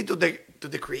directly to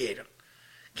the Creator.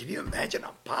 Can you imagine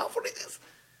how powerful it is?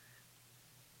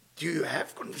 Do you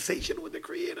have conversation with the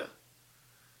Creator?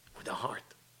 With the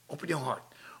heart. Open your heart.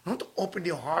 Don't open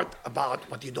your heart about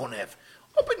what you don't have.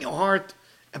 Open your heart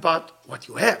about what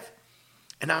you have.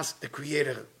 And ask the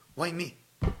Creator, why me?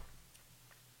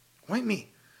 Why me?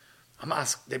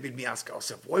 David, we ask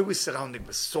ourselves, why are we surrounded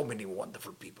by so many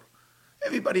wonderful people?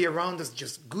 Everybody around us is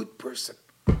just good person.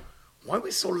 Why are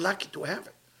we so lucky to have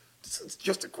it? It's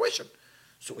just a question.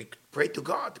 So we pray to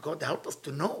God. God, help us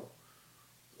to know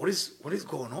what is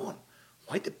going on.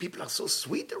 Why the people are so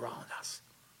sweet around us?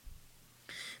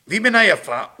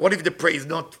 What if the prayer is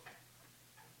not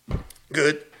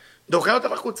good?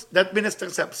 That minister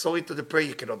says, I'm sorry to the prayer,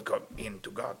 you cannot go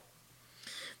into God.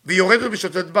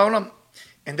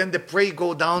 And then the prayer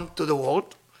go down to the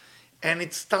world, and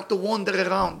it start to wander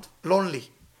around, lonely.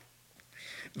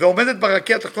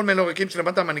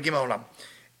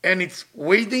 And it's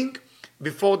waiting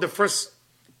before the first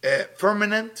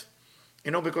firmament,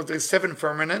 because there is 7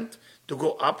 firmament to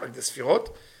go up like the Sfirot,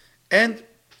 and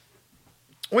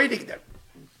waiting there.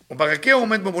 And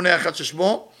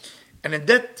at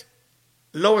that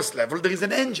lowest level, there is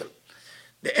an angel.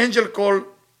 The angel called,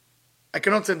 I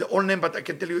cannot say the whole name, but I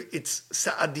can tell you it's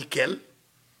Sa'adikel.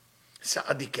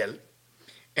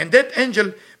 And that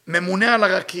angel, ממונה על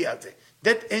הרקיע הזה.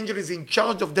 That angel is in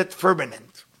charge of that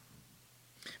firmament.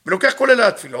 ולוקח כל אלה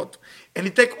התפילות, and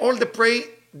he take all the prayer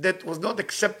that was not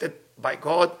accepted by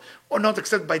God, or not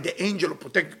accepted by the angel who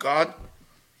protect God,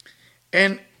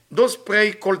 and those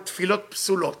prayer called tfilot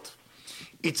psulot.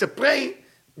 It's a prayer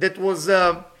that was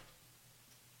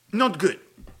not good,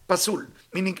 pasul,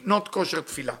 meaning not kosher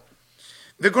tfilah.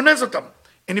 וגונז אותם,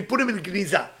 and he put them in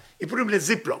gniza. He put them in a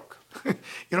ziplock.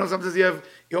 Sometimes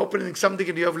you're opening something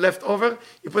and you have leftover,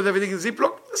 you put everything in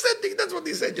Ziploc. The same thing, that's what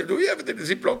he said. You do, you have it in a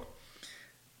Ziploc.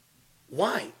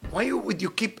 Why? Why would you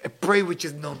keep a prayer which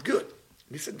is not good?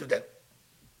 Listen to that.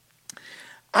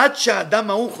 עד שהאדם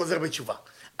ההוא חוזר בתשובה.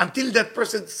 Until that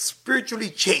person spiritually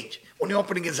change when you're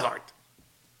opening his heart.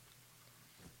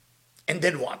 And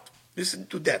then what? Listen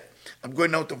to that. I'm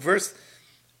going now to verse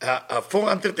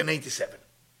 487.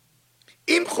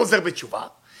 אם חוזר בתשובה,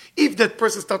 if that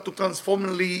person start to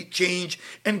transformally change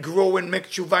and grow and make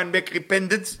tshuva and make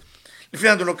repentance, and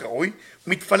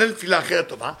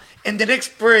the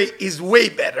next prayer is way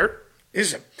better,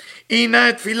 listen. הנה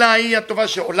התפילה היא הטובה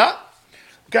שעולה,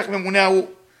 כך ממונה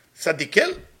הוא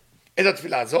צדיקל, את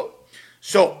התפילה הזו.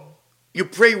 So, you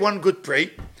pray one good prayer,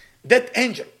 that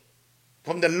angel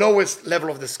from the lowest level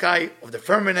of the sky, of the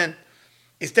firmament,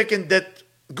 is taking that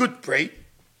good prayer,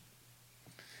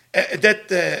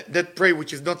 that prayer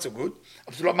which is not so good,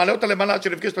 מעלה אותה למעלה עד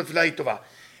שנפגש בתפילה היא טובה.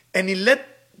 And he let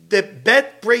the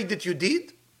bad prayer that you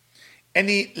did, and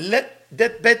he let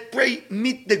that bad prayer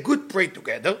meet the good prayer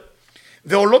together,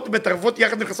 ועולות מתערבות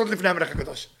יחד נכנסות לפני המלך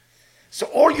הקדוש. So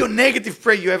all your negative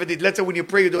prayer you ever did, let's say when you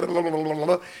pray, you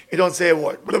don't say a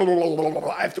word.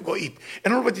 I have to go eat.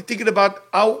 And all what you're thinking about,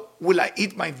 how will I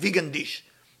eat my vegan dish?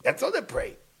 That's not a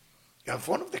prayer. You're in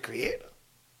front of the Creator.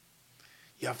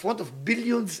 You're in front of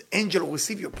billions angels who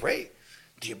receive your prayer.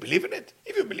 Do you believe in it?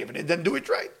 If you believe in it, then do it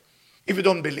right. If you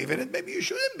don't believe in it, maybe you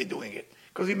shouldn't be doing it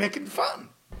because you're making fun.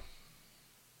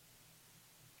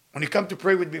 When you come to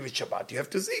pray with me with Shabbat, you have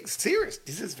to think, serious.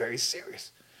 This is very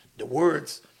serious. The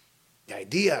words, the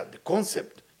idea, the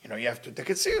concept, you have to take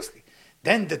it seriously.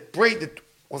 Then the prayer that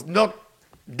was not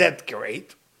that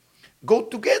great, go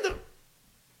together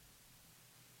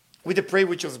with the prayer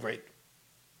which was great.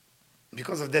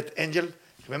 Because of that angel,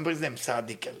 remember his name,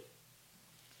 Sadikel.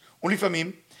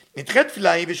 ולפעמים, נדחה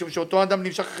תפילה היא משום שאותו אדם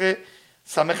נמשך אחרי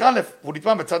סמך א', והוא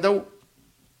נטמע בצד ההוא.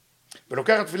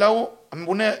 ולוקח התפילה הוא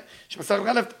הממונה שבסמך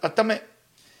א', הטמא.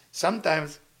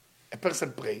 Sometimes a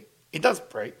person pray, he does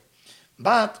pray,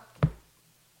 but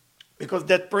because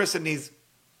that person is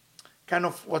kind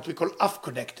of what we call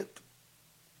half-connected.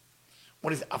 What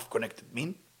does half-connected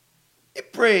mean? He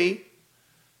pray,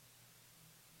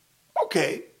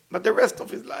 okay, but the rest of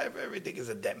his life, everything is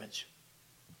a damage.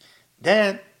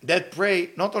 Then that prayer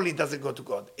not only does it go to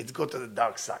God, it goes to the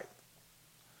dark side.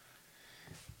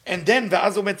 And then,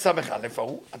 ואז עומד סמך א'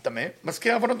 ההוא, הטמא,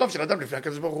 מזכיר עוונותיו של אדם לפני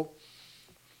הקדוש ברוך הוא.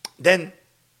 Then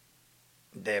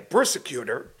the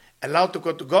persecutor allowed to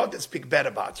go to God and speak bad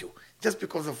about you, just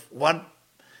because of one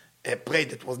prayer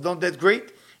that was not that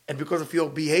great, and because of your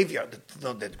behavior that is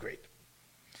not that great.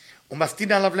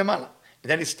 ומסתין עליו למעלה.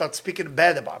 And then he starts speaking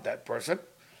bad about that person.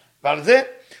 ועל זה,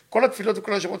 כל התפילות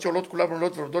וכל השמות שעולות כולם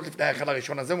עולות ועובדות לפני ההיכל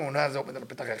הראשון הזה, וממונה הזה עומד על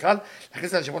פתח ההיכל,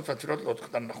 להכניס את השמות והתפילות לעוד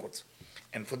קטן לחוץ.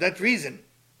 And for that reason,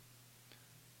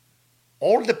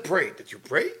 all the prayer that you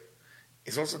pray,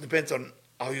 it also depends on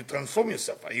how you transform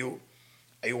yourself. Are you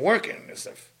working on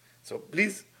yourself? So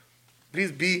please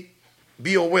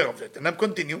be aware of that. And I'm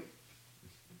continue.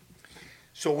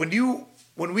 So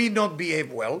when we not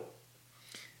behave well,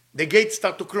 the gates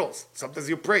start to close. Sometimes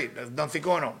you pray, there's nothing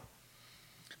going on.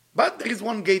 But there is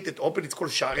one gate that open, it's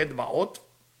called Sha'arei Dma'ot,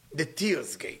 the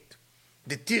tears gate.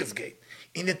 The tears gate.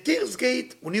 In the tears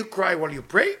gate, when you cry while you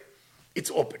pray, it's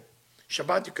open.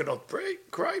 Shabbat you cannot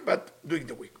cry, but during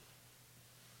the week.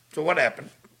 So what happened?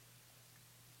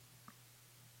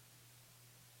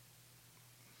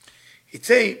 It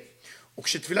say,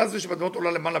 וכשתפילה זו שבדמות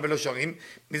עולה למעלה ולא שרים,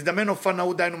 מזדמן אופן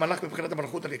ההוא דהיינו מלאך מבחינת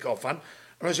המלכות הנקרא אופן,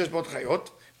 לא שיש באות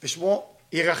חיות, ושמו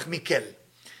ירחמיקל.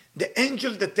 The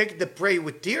angel that takes the prey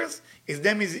with tears, his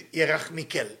name is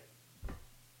Yerachmikel.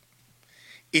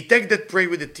 He takes that prey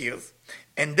with the tears,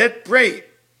 and that prey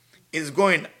is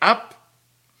going up,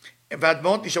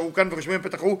 והדמעות נשארו כאן ורשמים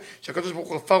בפתח הוא, שהקדוש ברוך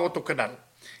הוא חפר אותו כנ"ל.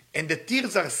 And the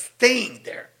tears are staying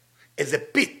there as a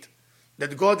pit,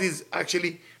 that God is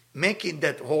actually making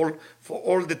that hole for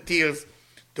all the tears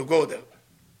to go there.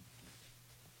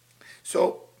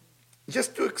 So,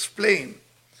 just to explain,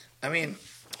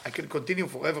 I can continue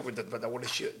forever with that, but I want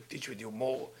to teach with you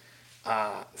more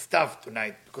stuff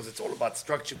tonight, because it's all about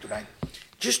structure tonight.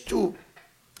 Just to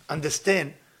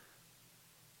understand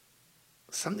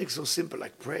something so simple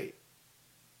like pray.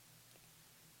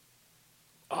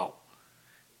 Oh,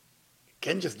 you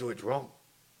can't just do it wrong.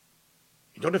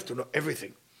 You don't have to know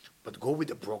everything, but go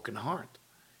with a broken heart.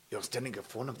 You're standing in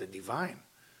front of the divine.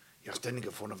 You're standing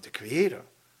in front of the Creator.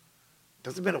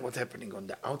 Doesn't matter what's happening on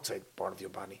the outside part of your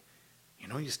body.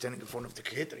 You're standing in front of the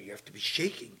Creator. You have to be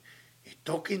shaking. You're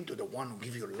talking to the one who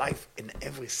gives you life in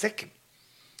every second.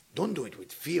 Don't do it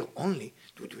with fear only.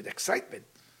 Do it with excitement.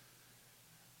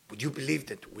 Would you believe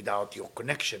that without your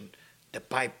connection, the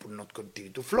pipe will not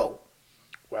continue to flow?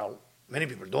 Well, many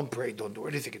people don't pray, don't do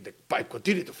anything, and the pipe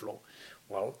continue to flow.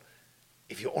 Well,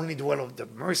 if you only dwell on the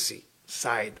mercy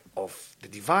side of the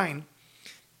divine,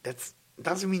 that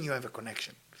doesn't mean you have a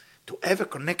connection. To have a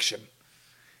connection,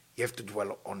 you have to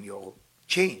dwell on your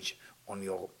change, on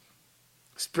your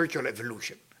spiritual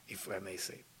evolution, if I may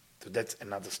say. So that's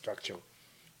another structure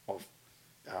of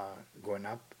going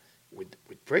up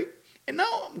with prayer. And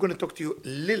now I'm going to talk to you a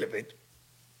little bit.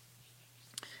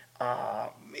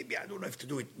 Maybe I don't know if to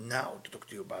do it now, to talk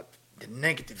to you about the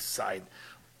negative side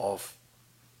of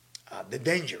the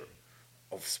danger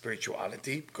of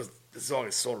spirituality, because the Zohar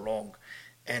is so long,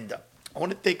 and I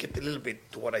want to take it a little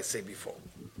bit to what I said before.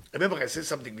 Remember, I said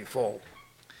something before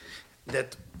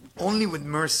that only with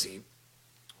mercy,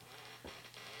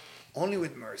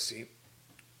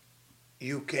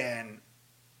 you can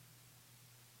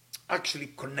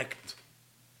actually connect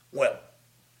well,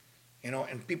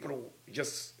 and people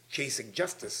just chasing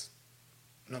justice,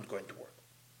 not going to work.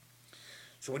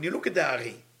 So when you look at the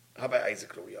Ari, Rabbi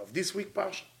Isaac Luria, of this week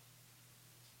Parsha,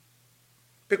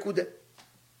 Pekudeh,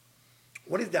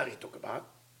 what does the Ari talk about?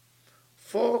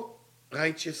 4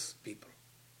 righteous people.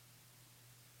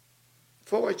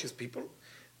 4 righteous people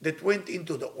that went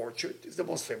into the orchard. It's the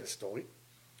most famous story.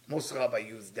 Most rabbis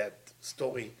use that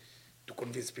story to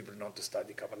convince people not to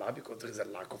study Kabbalah because there is a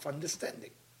lack of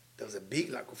understanding. There's a big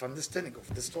lack of understanding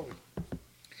of the story.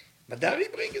 But the Ari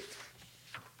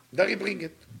bring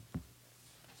it.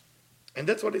 And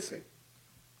that's what they say.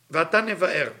 V'ata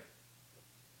nevaer.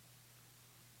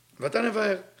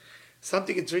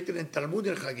 Something is written in Talmud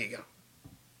and Chagiga.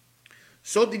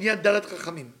 So dinyan dalat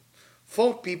chachamim.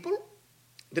 4 people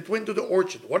that went to the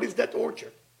orchard. What is that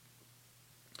orchard?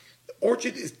 The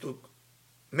orchard is to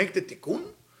make the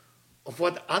tikkun of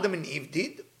what Adam and Eve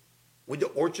did with the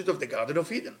orchard of the Garden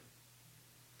of Eden.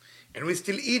 And we're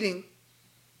still eating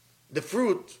the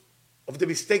fruit of the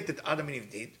mistake that Adam and Eve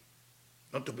did.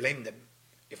 Not to blame them.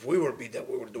 If we will be there,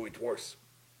 we will do it worse.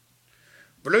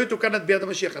 Until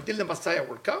the Messiah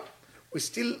will come, we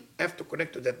still have to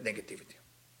connect to that negativity.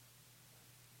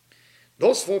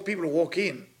 Those 4 people who walk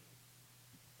in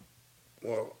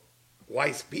were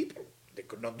wise people. They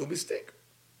could not do mistake.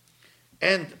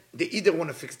 And they either want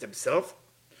to fix themselves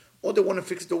or they want to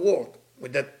fix the world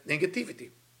with that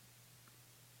negativity.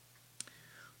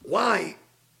 Why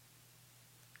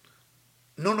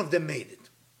none of them made it?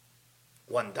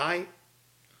 One died,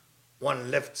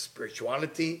 one left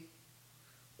spirituality,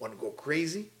 one go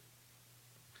crazy,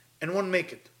 and one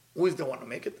make it. Who is the one to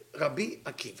make it? Rabbi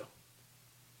Akiva.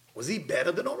 Was he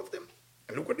better than all of them?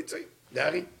 And look what it says,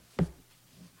 דארי.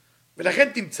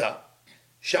 ולכן תמצא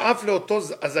שאף לאותו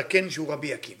הזקן שהוא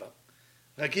רבי עקיבא.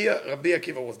 רבי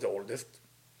עקיבא was the oldest.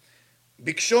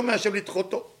 ביקשו מהשם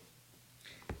לדחותו.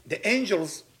 The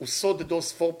angels who saw that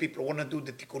those 4 people want to do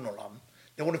the tikkun olam,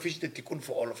 they want to finish the tikkun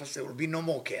for all of us, there will be no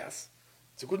more chaos.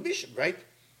 It's a good mission, right?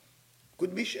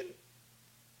 Good mission.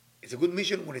 It's a good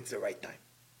mission when it's the right time.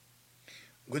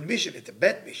 Good mission, it's a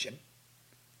bad mission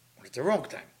when it's the wrong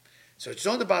time. So it's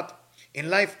not about, in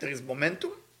life there is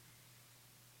momentum,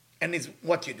 and it's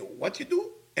what you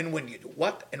do, and when you do.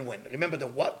 What and when. Remember the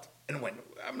what and when.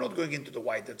 I'm not going into the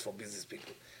why, that's for business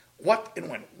people. What and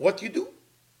when. What you do,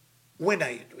 when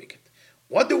are you doing it?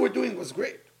 What they were doing was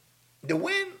great. The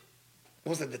when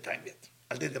wasn't the time yet,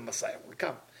 until the Messiah will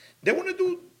come. They want to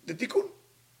do the tikkun.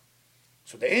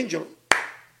 So the angel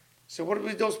said, what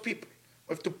with those people?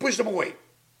 We have to push them away.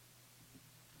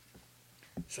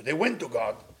 So they went to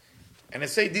God, and they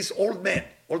say, this old man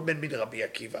means Rabbi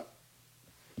Akiva,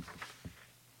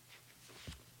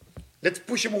 let's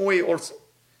push him away also.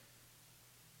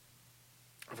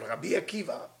 אבל רבי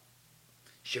עקיבא,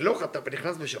 שלא חטא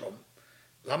ונכנס בשלום,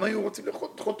 למה היו רוצים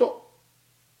לדחותו?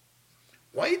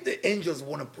 Why did the angels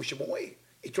want to push him away?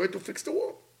 He tried to fix the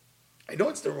world. I know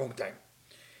it's the wrong time.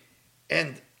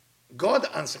 And God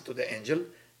answered to the angel,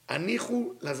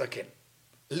 Anichu lazaken.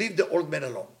 Leave the old man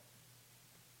alone.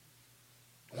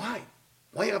 Why?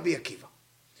 Why רבי עקיבא?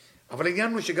 אבל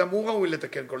העניין הוא שגם הוא ראוי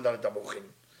לתקן כל דלת המוחין.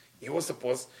 He was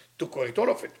supposed to correct all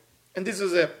of it. And this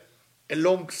is a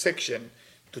long section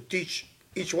to teach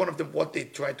each one of them what they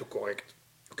tried to correct.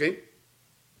 Okay?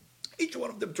 Each one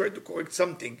of them tried to correct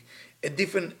something, a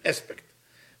different aspect.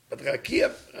 But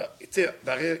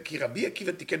כי רבי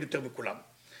עקיבא תיקן יותר מכולם.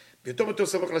 ויותר ויותר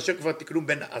סמוך לשם כבר תיקנו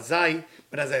בן עזאי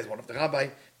is one of the rabbi,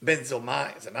 בן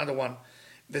זומא is another one,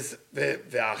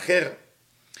 והאחר,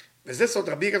 וזה סוד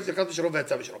רבי עקיבא שנכנס בשלום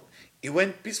ויצא בשלום. He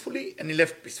went peacefully and he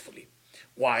left peacefully.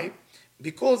 Why?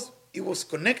 Because he was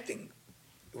connecting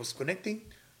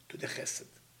to the chesed.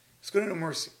 It's connecting to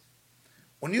mercy.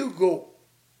 When you go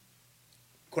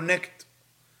connect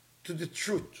to the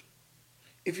truth,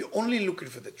 if you're only looking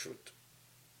for the truth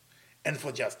and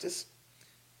for justice,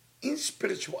 in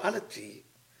spirituality,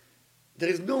 there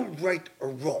is no right or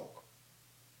wrong.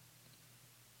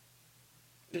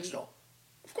 There is no.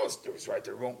 Of course, there is right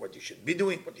or wrong, what you should be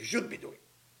doing, what you should be doing.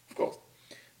 Of course.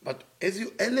 But as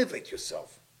you elevate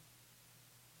yourself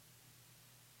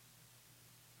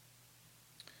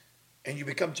and you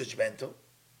become judgmental,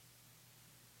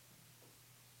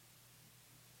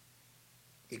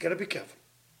 you gotta be careful.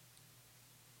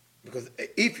 Because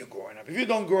if you're growing up, if you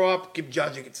don't grow up, keep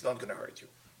judging, it's not gonna hurt you.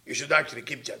 You should actually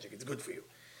keep judging. It's good for you.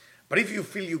 But if you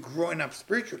feel you're growing up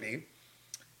spiritually,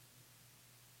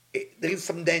 there is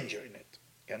some danger in it.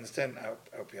 You understand? I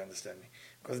hope you understand me.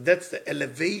 Because that's the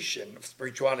elevation of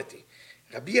spirituality.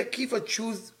 Rabbi Akiva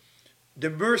chose the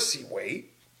mercy way.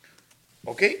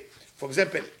 Okay? For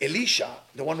example, Elisha,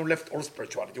 the one who left all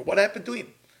spirituality, what happened to him?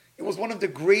 He was one of the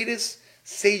greatest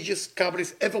sages,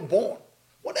 Kabbalists ever born.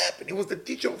 What happened? He was the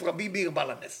teacher of Rabbi Bir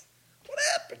Balanes. What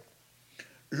happened?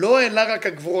 לא העלה רק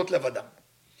הגבורות לבדם.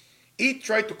 He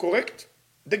tried to correct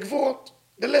the gvorot,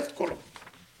 the left column,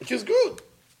 which is good.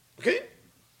 Okay?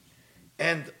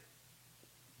 And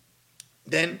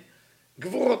then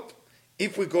gvorot,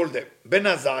 if we call them Ben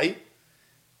Azai,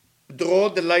 draw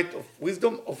the light of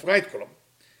wisdom of right column.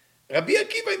 Rabbi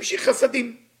Akiva המשיך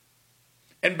חסדים.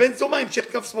 And Ben Zoma המשך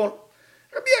כף שמאל.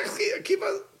 Rabbi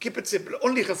Akiva, keep it simple,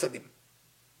 only חסדים.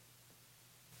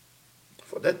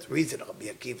 For that reason, Rabbi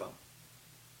Akiva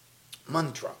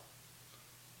mantra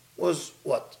was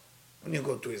what? When you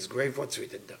go to his grave, what's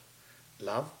written there?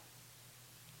 Love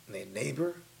thy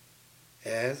neighbor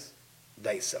as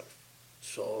thyself.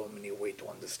 So many ways to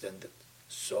understand it.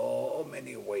 So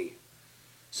many ways.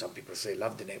 Some people say,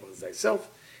 love the neighbor as thyself.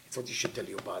 It's what you should tell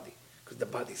your body, because the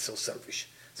body is so selfish.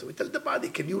 So we tell the body,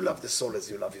 can you love the soul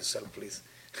as you love yourself, please?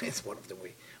 It's one of the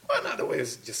ways. Well, another way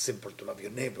is just simple to love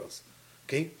your neighbors.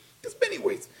 Okay? There's many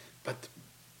ways. But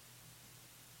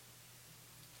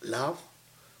love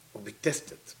will be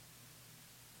tested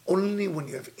only when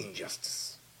you have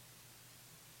injustice.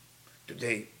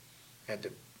 Today, I had a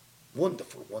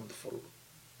wonderful, wonderful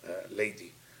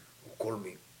lady who called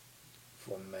me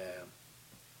from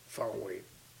far away,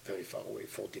 very far away,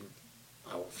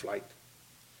 14-hour flight,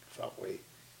 far away.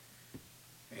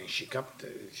 And she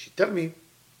tell me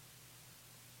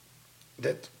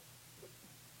that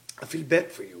I feel bad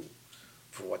for you,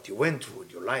 for what you went through in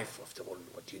your life, after all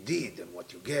what you did and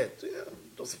what you get. Yeah,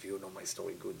 those of you who know my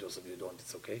story good, those of you who don't,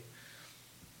 it's okay.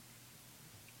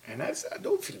 And I said, I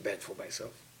don't feel bad for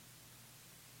myself.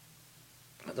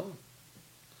 I don't.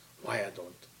 Why I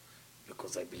don't?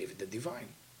 Because I believe in the divine.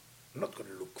 I'm not going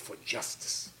to look for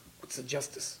justice. What's the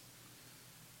justice?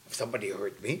 If somebody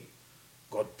hurt me,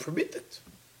 God permitted.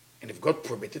 And if God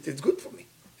permitted, it's good for me.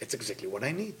 It's exactly what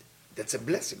I need. That's a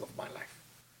blessing of my life.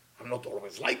 I'm not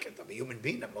always like it. I'm a human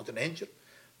being. I'm not an angel.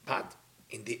 But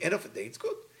in the end of the day, it's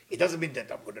good. It doesn't mean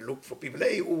that I'm going to look for people,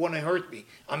 hey, who want to hurt me?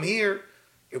 I'm here.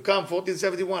 You come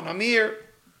 1471. I'm here.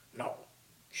 No.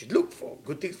 You should look for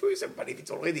good things for yourself. But if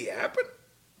it's already happened,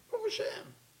 Baruch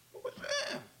Hashem. Baruch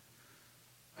Hashem.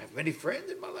 I have many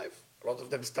friends in my life. A lot of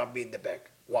them stab me in the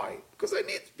back. Why? Because I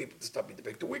need people to stab me in the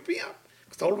back to wake me up.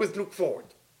 Because I always look forward.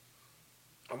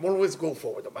 I'm always go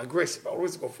forward. I'm aggressive. I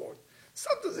always go forward.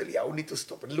 Sometimes Eliyahu need to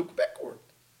stop and look backward.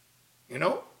 You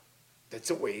know? That's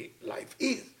the way life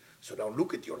is. So now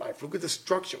look at your life. Look at the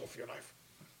structure of your life.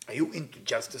 Are you into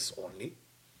justice only?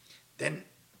 Then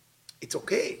it's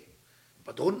okay.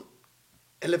 But don't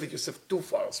elevate yourself too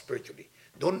far spiritually.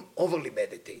 Don't overly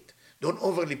meditate. Don't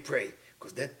overly pray.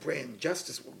 Because that prayer and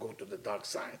justice will go to the dark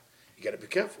side. You got to be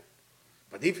careful.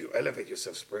 But if you elevate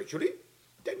yourself spiritually,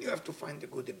 then you have to find the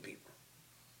good in people.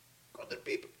 Good in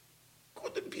people.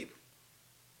 Good in people.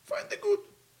 Find the good.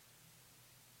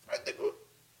 Find the good.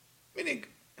 Meaning,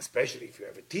 especially if you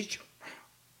have a teacher.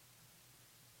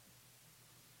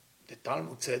 The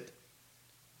Talmud said,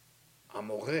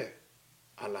 המורה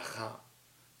הלכה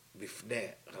בפני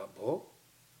רבו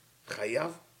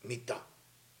חייב מיתה.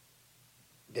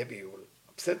 Debbie, you will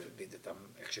upset with me that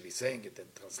I'm actually saying it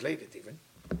and translate it even.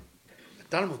 The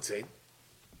Talmud said,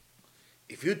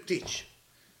 if you teach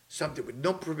something with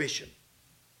no permission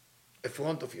in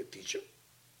front of your teacher,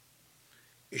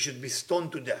 you should be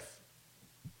stoned to death.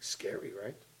 Scary,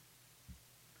 right?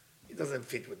 It doesn't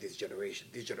fit with this generation.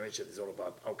 This generation is all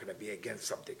about how can I be against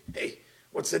something. Hey,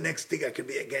 what's the next thing I can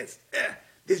be against?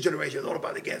 This generation is all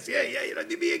about against. You know,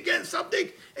 to be against something.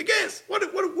 Against. What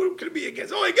can it be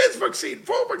against? Oh, against vaccine.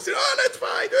 For vaccine. Oh, that's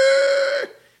fine.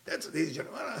 That's this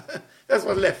generation. That's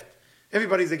what left.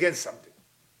 Everybody's against something.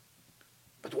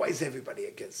 But why is everybody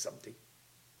against something?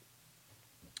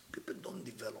 People don't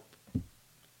develop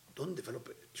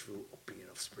a true opinion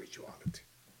of spirituality.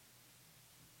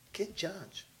 Can't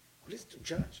judge. What is to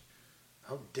judge?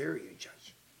 How dare you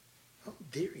judge? How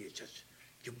dare you judge?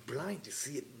 You're blind, you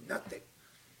see nothing.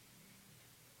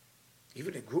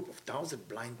 Even a group of 1,000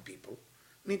 blind people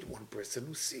need one person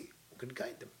who see, who can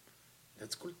guide them.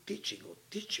 That's called teaching or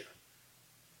teacher.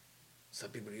 Some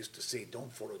people used to say,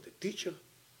 don't follow the teacher,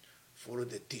 follow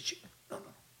the teaching. No.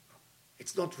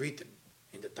 It's not written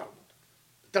in the Talmud.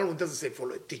 The Talmud doesn't say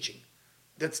follow a teaching.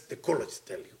 That's the college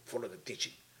tell you, follow the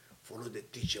teaching. Follow the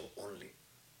teacher only.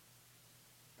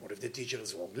 What if the teacher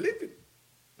is wrong? Leave him.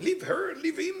 Leave her,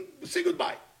 leave him, say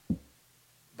goodbye.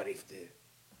 But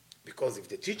because if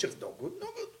the teacher is no good,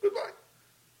 goodbye.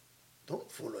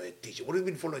 Don't follow a teacher. What do you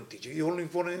mean follow a teacher? You only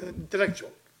follow an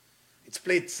intellectual. It's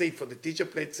play it safe for the teacher,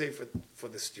 play it safe for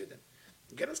the student.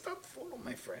 You gotta start follow,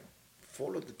 my friend.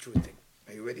 Follow the true thing.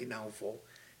 Are you ready now for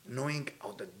knowing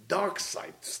how the dark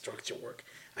side structure work?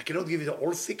 I cannot give you the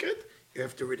whole secret. You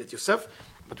have to read it yourself.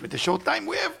 But with the short time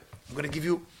we have, I'm going to give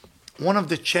you one of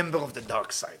the chamber of the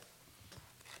dark side.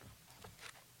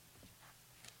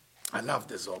 I love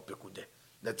the Zohar Pekudei.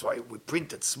 That's why we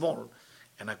print it small,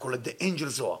 and I call it the Angel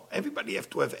Zohar. Everybody have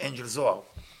to have Angel Zohar.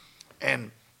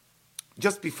 And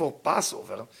just before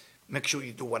Passover, make sure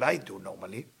you do what I do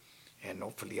normally, and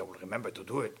hopefully I will remember to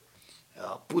do it.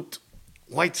 Put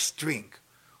white string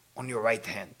on your right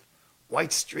hand.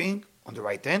 White string on the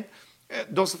right hand.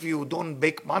 Those of you who don't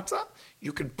bake matzah,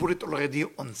 you can put it already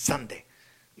on Sunday.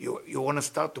 You want to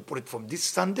start to put it from this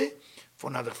Sunday for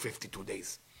another 52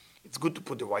 days. It's good to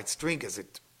put the white string as a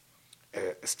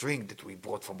string that we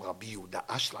brought from Rabbi Yehuda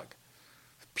Ashlag.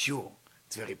 Pure.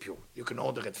 It's very pure. You can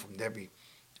order it from Debbie,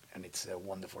 and it's a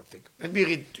wonderful thing. Let me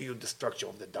read to you the structure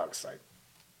of the dark side.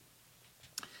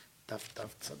 Taf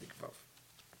Taf Tzadik Vav.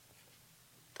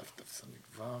 Taf Taf Tzadik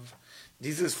Vav.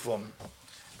 This is from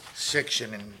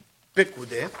section in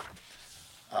Pekudei,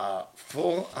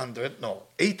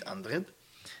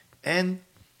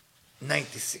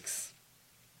 896.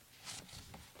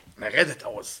 I read it.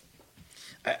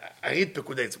 I read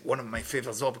Pekudei. It's one of my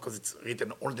favorite Zohar because it's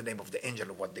written all the name of the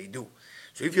angel of what they do.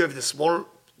 So if you have the small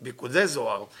Pekudei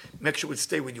Zohar, make sure it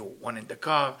stay with you. One in the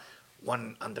car,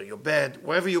 one under your bed,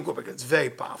 wherever you go, because it's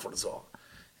very powerful Zohar.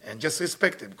 And just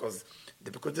respect it, because the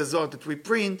Pekudei Zohar that we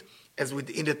print has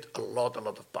within it a lot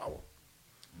of power.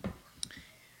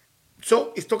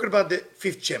 So he's talking about the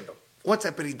fifth chamber. What's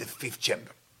happening in the fifth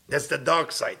chamber? That's the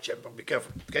dark side chamber. Be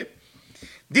careful, okay?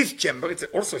 This chamber, it's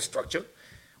also a structure.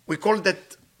 We call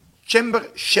that chamber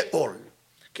Sheol.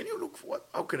 Can you look for what?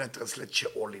 How can I translate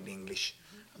Sheol in English?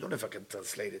 I don't know if I can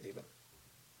translate it even.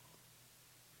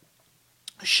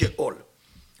 Sheol.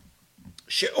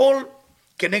 Sheol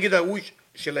כנגד ההוא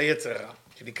של היצר הרע,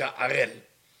 שנקרא ערל.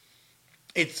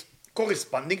 It's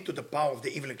corresponding to the power of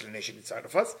the evil inclination inside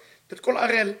of us, that called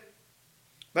ערל.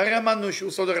 והרי אמרנו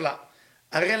שהוא סודר לה.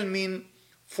 ערל mean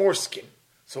foreskin.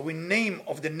 So we name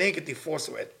of the negative force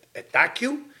who attack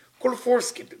you, called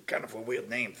foreskin, kind of a weird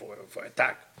name for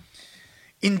attack.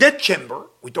 In that chamber,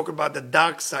 we talk about the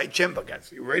dark side chamber, guys.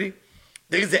 You ready?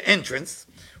 There is the entrance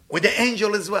with the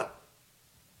angel as well.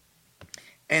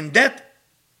 And that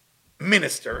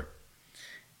minister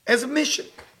has a mission.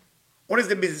 What does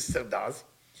the minister does?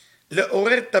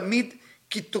 לעורר תמיד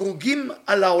קטרוגים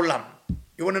על העולם.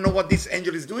 You want to know what this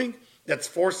angel is doing? That's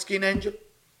foreskin angel.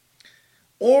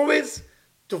 Always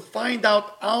to find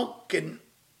out how can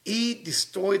he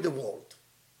destroy the world.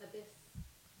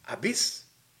 Abyss?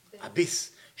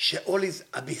 Abyss. Sheol is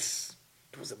abyss.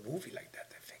 It was a movie like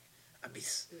that, I think.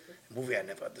 Abyss. A movie I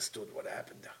never understood what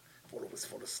happened there. I always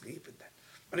fall asleep in that.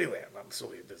 But anyway, I'm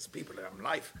sorry, there's people that I'm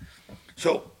live.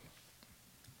 So,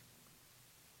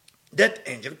 that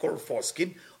angel called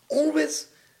foreskin always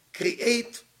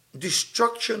create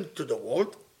destruction to the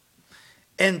world,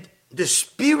 and the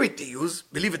spirit he used,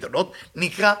 believe it or not,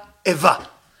 נקרא Eva.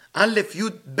 Aleph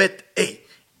Yud Bet A.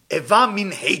 Eva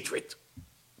mean hatred.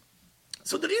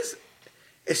 So there is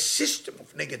a system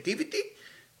of negativity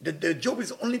that their job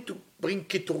is only to bring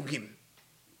keturgim.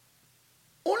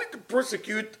 Only to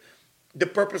persecute the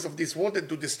purpose of this world and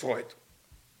to destroy it.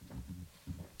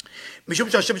 משום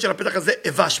שהשם של הפתח הזה,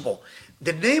 Eva שמו.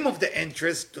 The name of the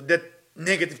entrance to that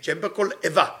negative chamber called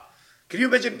Eva. Can you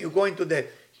imagine you go into the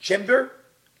chamber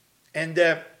and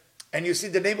you see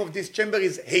the name of this chamber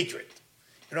is hatred.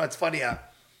 You know, it's funny,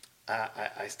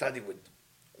 I studied with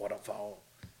one of our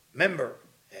member,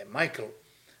 Michael,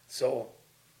 so,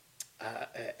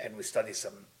 and we study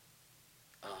some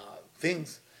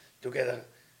things together,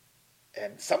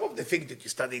 and some of the things that you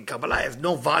study in Kabbalah has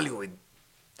no value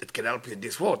that can help you in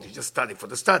this world. You just study for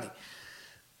the study.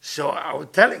 So I was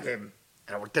telling him,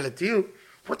 and I will tell it to you,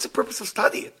 what's the purpose of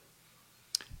studying?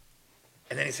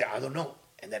 And then he said, I don't know.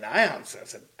 And then I answered, I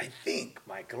said, I think,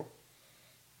 Michael,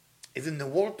 is in the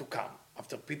world to come,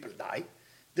 after people die,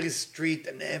 there is street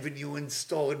and avenue and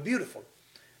store and beautiful.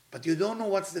 But you don't know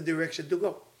what's the direction to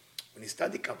go. When you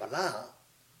study Kabbalah,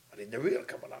 but in the real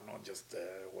Kabbalah, not just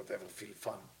whatever feel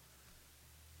fun.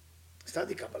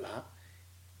 Study Kabbalah,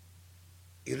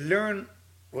 you learn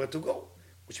where to go.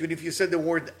 Which means if you said the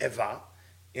word Eva,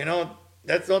 you know,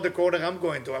 that's not the corner I'm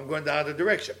going to. I'm going the other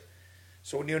direction.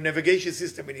 So in your navigation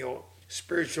system, in your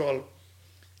spiritual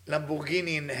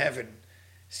Lamborghini in heaven,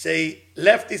 say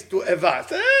left is to Eva.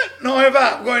 Say, no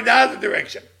Eva, I'm going the other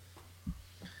direction.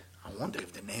 I wonder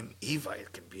if the name Eva,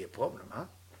 it can be a problem, huh?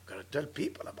 Gotta tell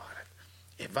people about it.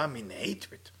 Eva means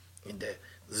hatred in the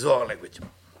Zohar language.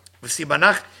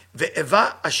 וסיבנך ואיבה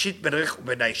אשית בין ריח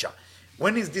ובין האישה.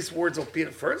 When is these words appear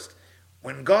first?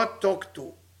 When God talked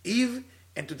to Eve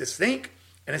and to the snake,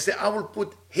 and he said, I will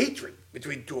put hatred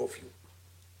between two of you.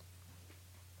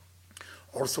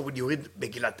 Also, when you read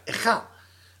Megillat Echa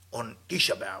on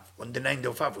Tisha B'Av, on the 9th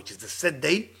of Av, which is the set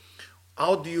day,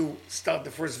 how do you start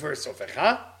the first verse of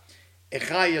Echa?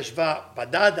 Echa yashva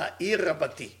badad ha'ir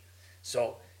rabati.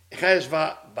 So, Echa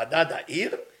yashva badad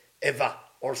ha'ir, Eva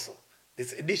also.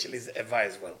 This initially is Eva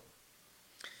as well.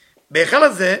 בהיכל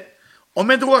הזה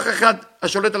עומד רוח אחד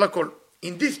השולט על הכל.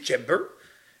 In this chamber,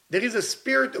 there is a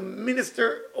spirit, a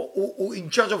minister who in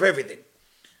charge of everything.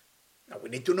 Now we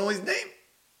need to know his name.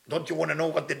 Don't you want to know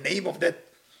what the name of that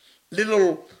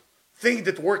little thing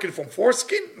that working from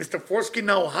Foreskin? Mr. Foreskin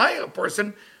now hire a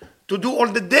person to do all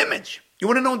the damage. You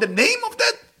want to know the name of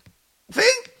that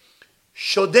thing?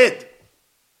 Shoded.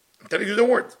 I'm telling you the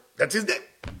word. That's his name.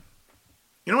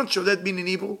 You know what Shoded means in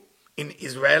Hebrew? In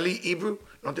Israeli Hebrew,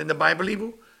 not in the Bible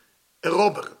Hebrew? A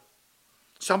robber.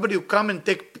 Somebody who come and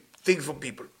take things from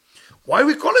people. Why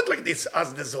we call it like this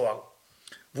as the Zohar?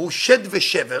 והוא שד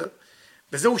ושבר,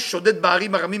 וזהו שודד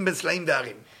בערים הרמים בין סלעים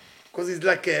וערים. Because it's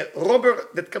like a robber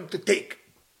that come to take.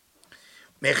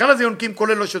 מהיכל הזה יונקים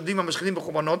כולל השודדים המשחיתים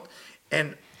בחורבנות,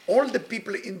 and all the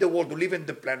people in the world who live in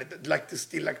the planet that like to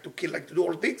steal, like to kill, like to do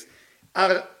all things,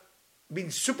 are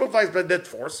being supervised by that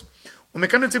force.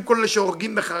 ומכאן יוצאים כל אלה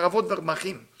שהורגים בחרבות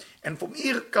ורמחים. And from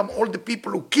here come all the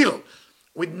people who kill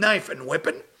with knife and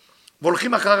weapon,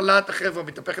 והולכים אחר להט החרב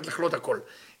ומתהפכת לכלות הכל.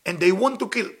 And they want to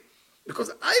kill.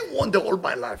 Because I wonder all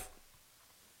my life,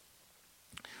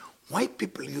 why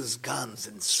people use guns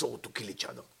and sword to kill each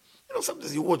other? You know,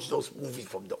 sometimes you watch those movies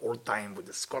from the old time with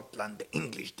the Scotland, the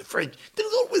English, the French.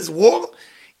 There's always war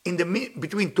in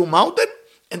between two mountains,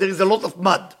 and there is a lot of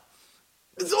mud.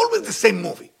 It's always the same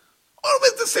movie.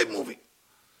 Always the same movie.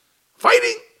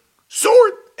 Fighting,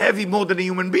 sword, heavy more than a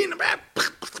human being,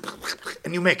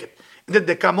 and you make it. And then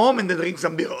they come home and they drink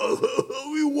some beer. Oh,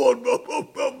 we won.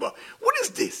 What is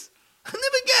this? I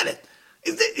never get it.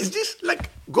 Is this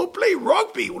like, go play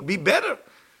rugby? It would be better.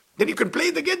 Then you can play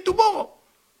it again tomorrow.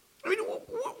 I mean,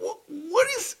 what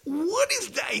is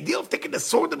the idea of taking a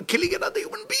sword and killing another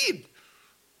human being?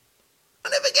 I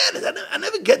never get it. I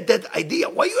never get that idea.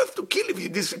 Why you have to kill if you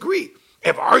disagree?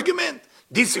 Have argument,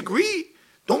 disagree,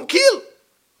 don't kill.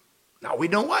 Now we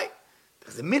know why.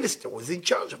 There's a minister who was in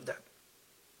charge of that.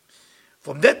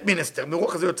 From that minister,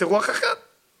 מרוח הזה יוצא רוח אחד.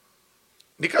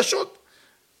 נקרא שוד.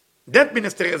 That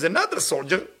minister has another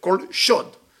soldier called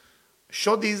Shod.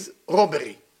 Shod is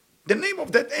robbery. The name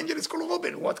of that angel is called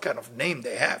robbery. What kind of name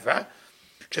they have, huh?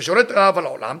 כששולט רעב על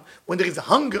העולם, when there is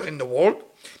hunger in the world,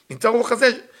 נמצא רוח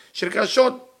הזה שנקרא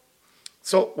שוד.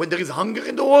 So when there is hunger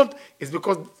in the world, it's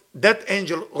because that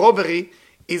angel, robbery,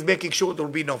 is making sure there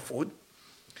will be no food.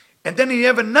 And then you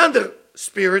have another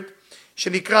spirit,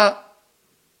 שנקרא,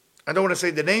 I don't want to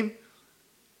say the name,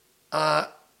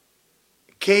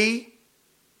 K-P-H-A-N.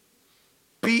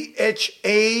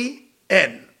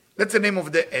 That's the name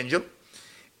of the angel.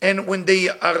 And when they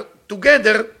are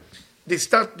together, they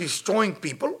start destroying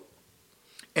people,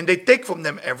 and they take from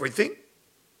them everything,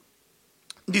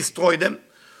 destroy them,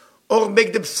 or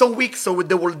make them so weak so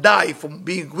they will die from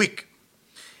being weak.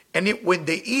 And when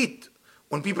they eat,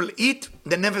 when people eat,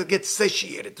 they never get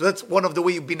satiated. So that's one of the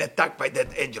ways you've been attacked by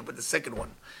that angel. But the second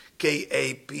one,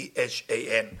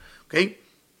 K-A-P-H-A-N, okay?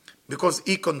 Because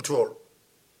he control.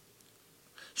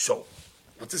 So,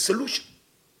 what's the solution?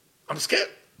 I'm scared.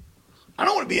 I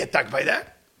don't want to be attacked by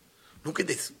that. Look at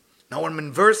this. Now I'm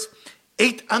in verse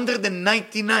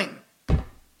 899.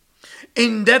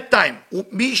 In that time,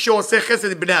 מי שעושה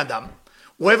חסד בני אדם,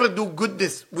 whoever do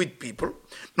goodness with people,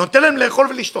 נותן להם לאכול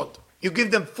ולשתות. You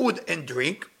give them food and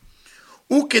drink.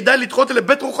 הוא כדאי לדחות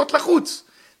לבית רוחות לחוץ.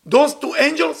 Those two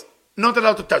angels, not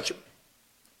allowed to touch him.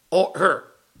 Or her.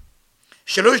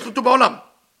 שלא ישלטו בעולם.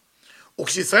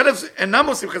 וכשישראל אינם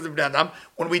עושים חסד בני אדם,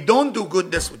 when we don't do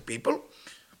goodness with people,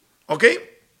 okay,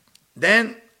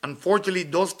 then unfortunately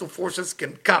those two forces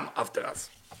can come after us.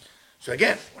 So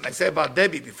again, when I say about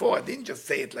Debbie before, I didn't just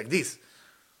say it like this.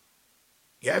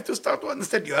 You have to start to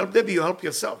understand, you help Debbie, you help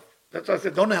yourself. That's why I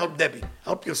said, don't help Debbie,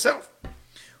 help yourself.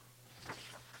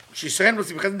 כשישראל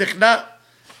עושים חסד נכנע,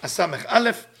 הסמך א',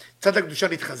 צד הקדושה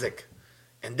להתחזק.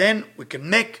 And then we can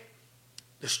make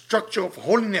the structure of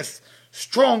holiness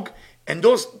strong, and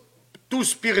those two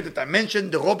spirits that I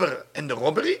mentioned, the robber and the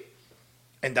robbery,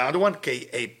 and the other one,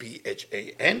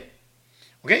 K-A-P-H-A-N,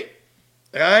 okay?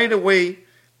 right away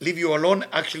leave you alone,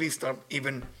 actually start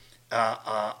even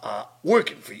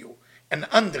working for you and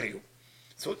under you.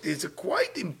 So it's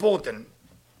quite important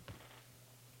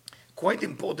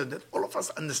that all of us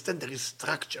understand there is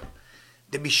structure.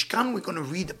 The Mishkan we're going to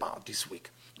read about this week.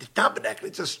 The tabernacle,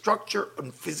 it's a structure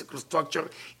and physical structure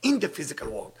in the physical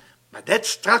world. But that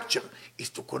structure is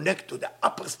to connect to the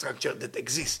upper structure that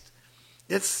exists.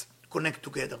 Let's connect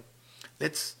together.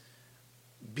 Let's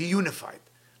be unified.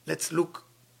 Let's look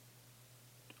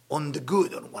on the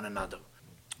good on one another.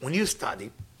 When you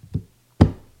study,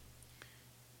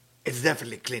 it's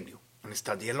definitely clean you when you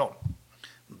study alone.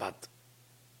 But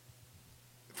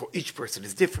for each person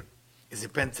it's different. It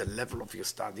depends on the level of your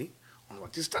study on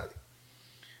what you study.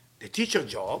 The teacher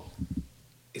job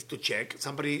is to check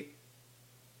somebody,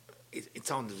 it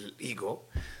sounds a little ego,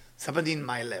 somebody in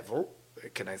my level,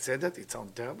 can I say that? It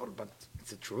sounds terrible, but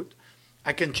it's the truth.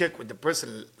 I can check with the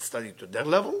person study to their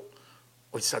level,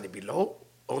 or study below,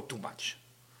 or too much.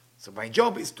 So my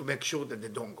job is to make sure that they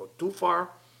don't go too far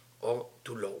or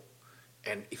too low.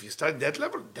 And if you study that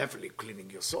level, definitely cleaning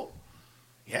your soul.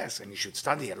 Yes, and you should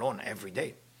study alone every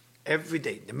day. Every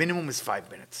day. The minimum is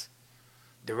 5 minutes.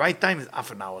 The right time is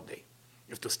half an hour a day.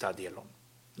 You have to study alone.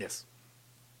 Yes.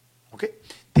 Okay?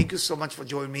 Thank you so much for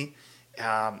joining me.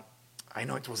 I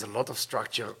know it was a lot of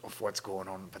structure of what's going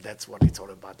on, but that's what it's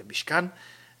all about, the Mishkan.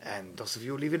 And those of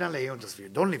you who live in LA, or those of you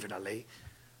who don't live in LA,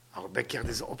 our backyard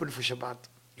is open for Shabbat.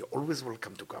 You're always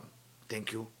welcome to come.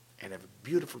 Thank you, and have a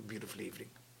beautiful, beautiful evening.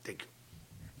 Thank you.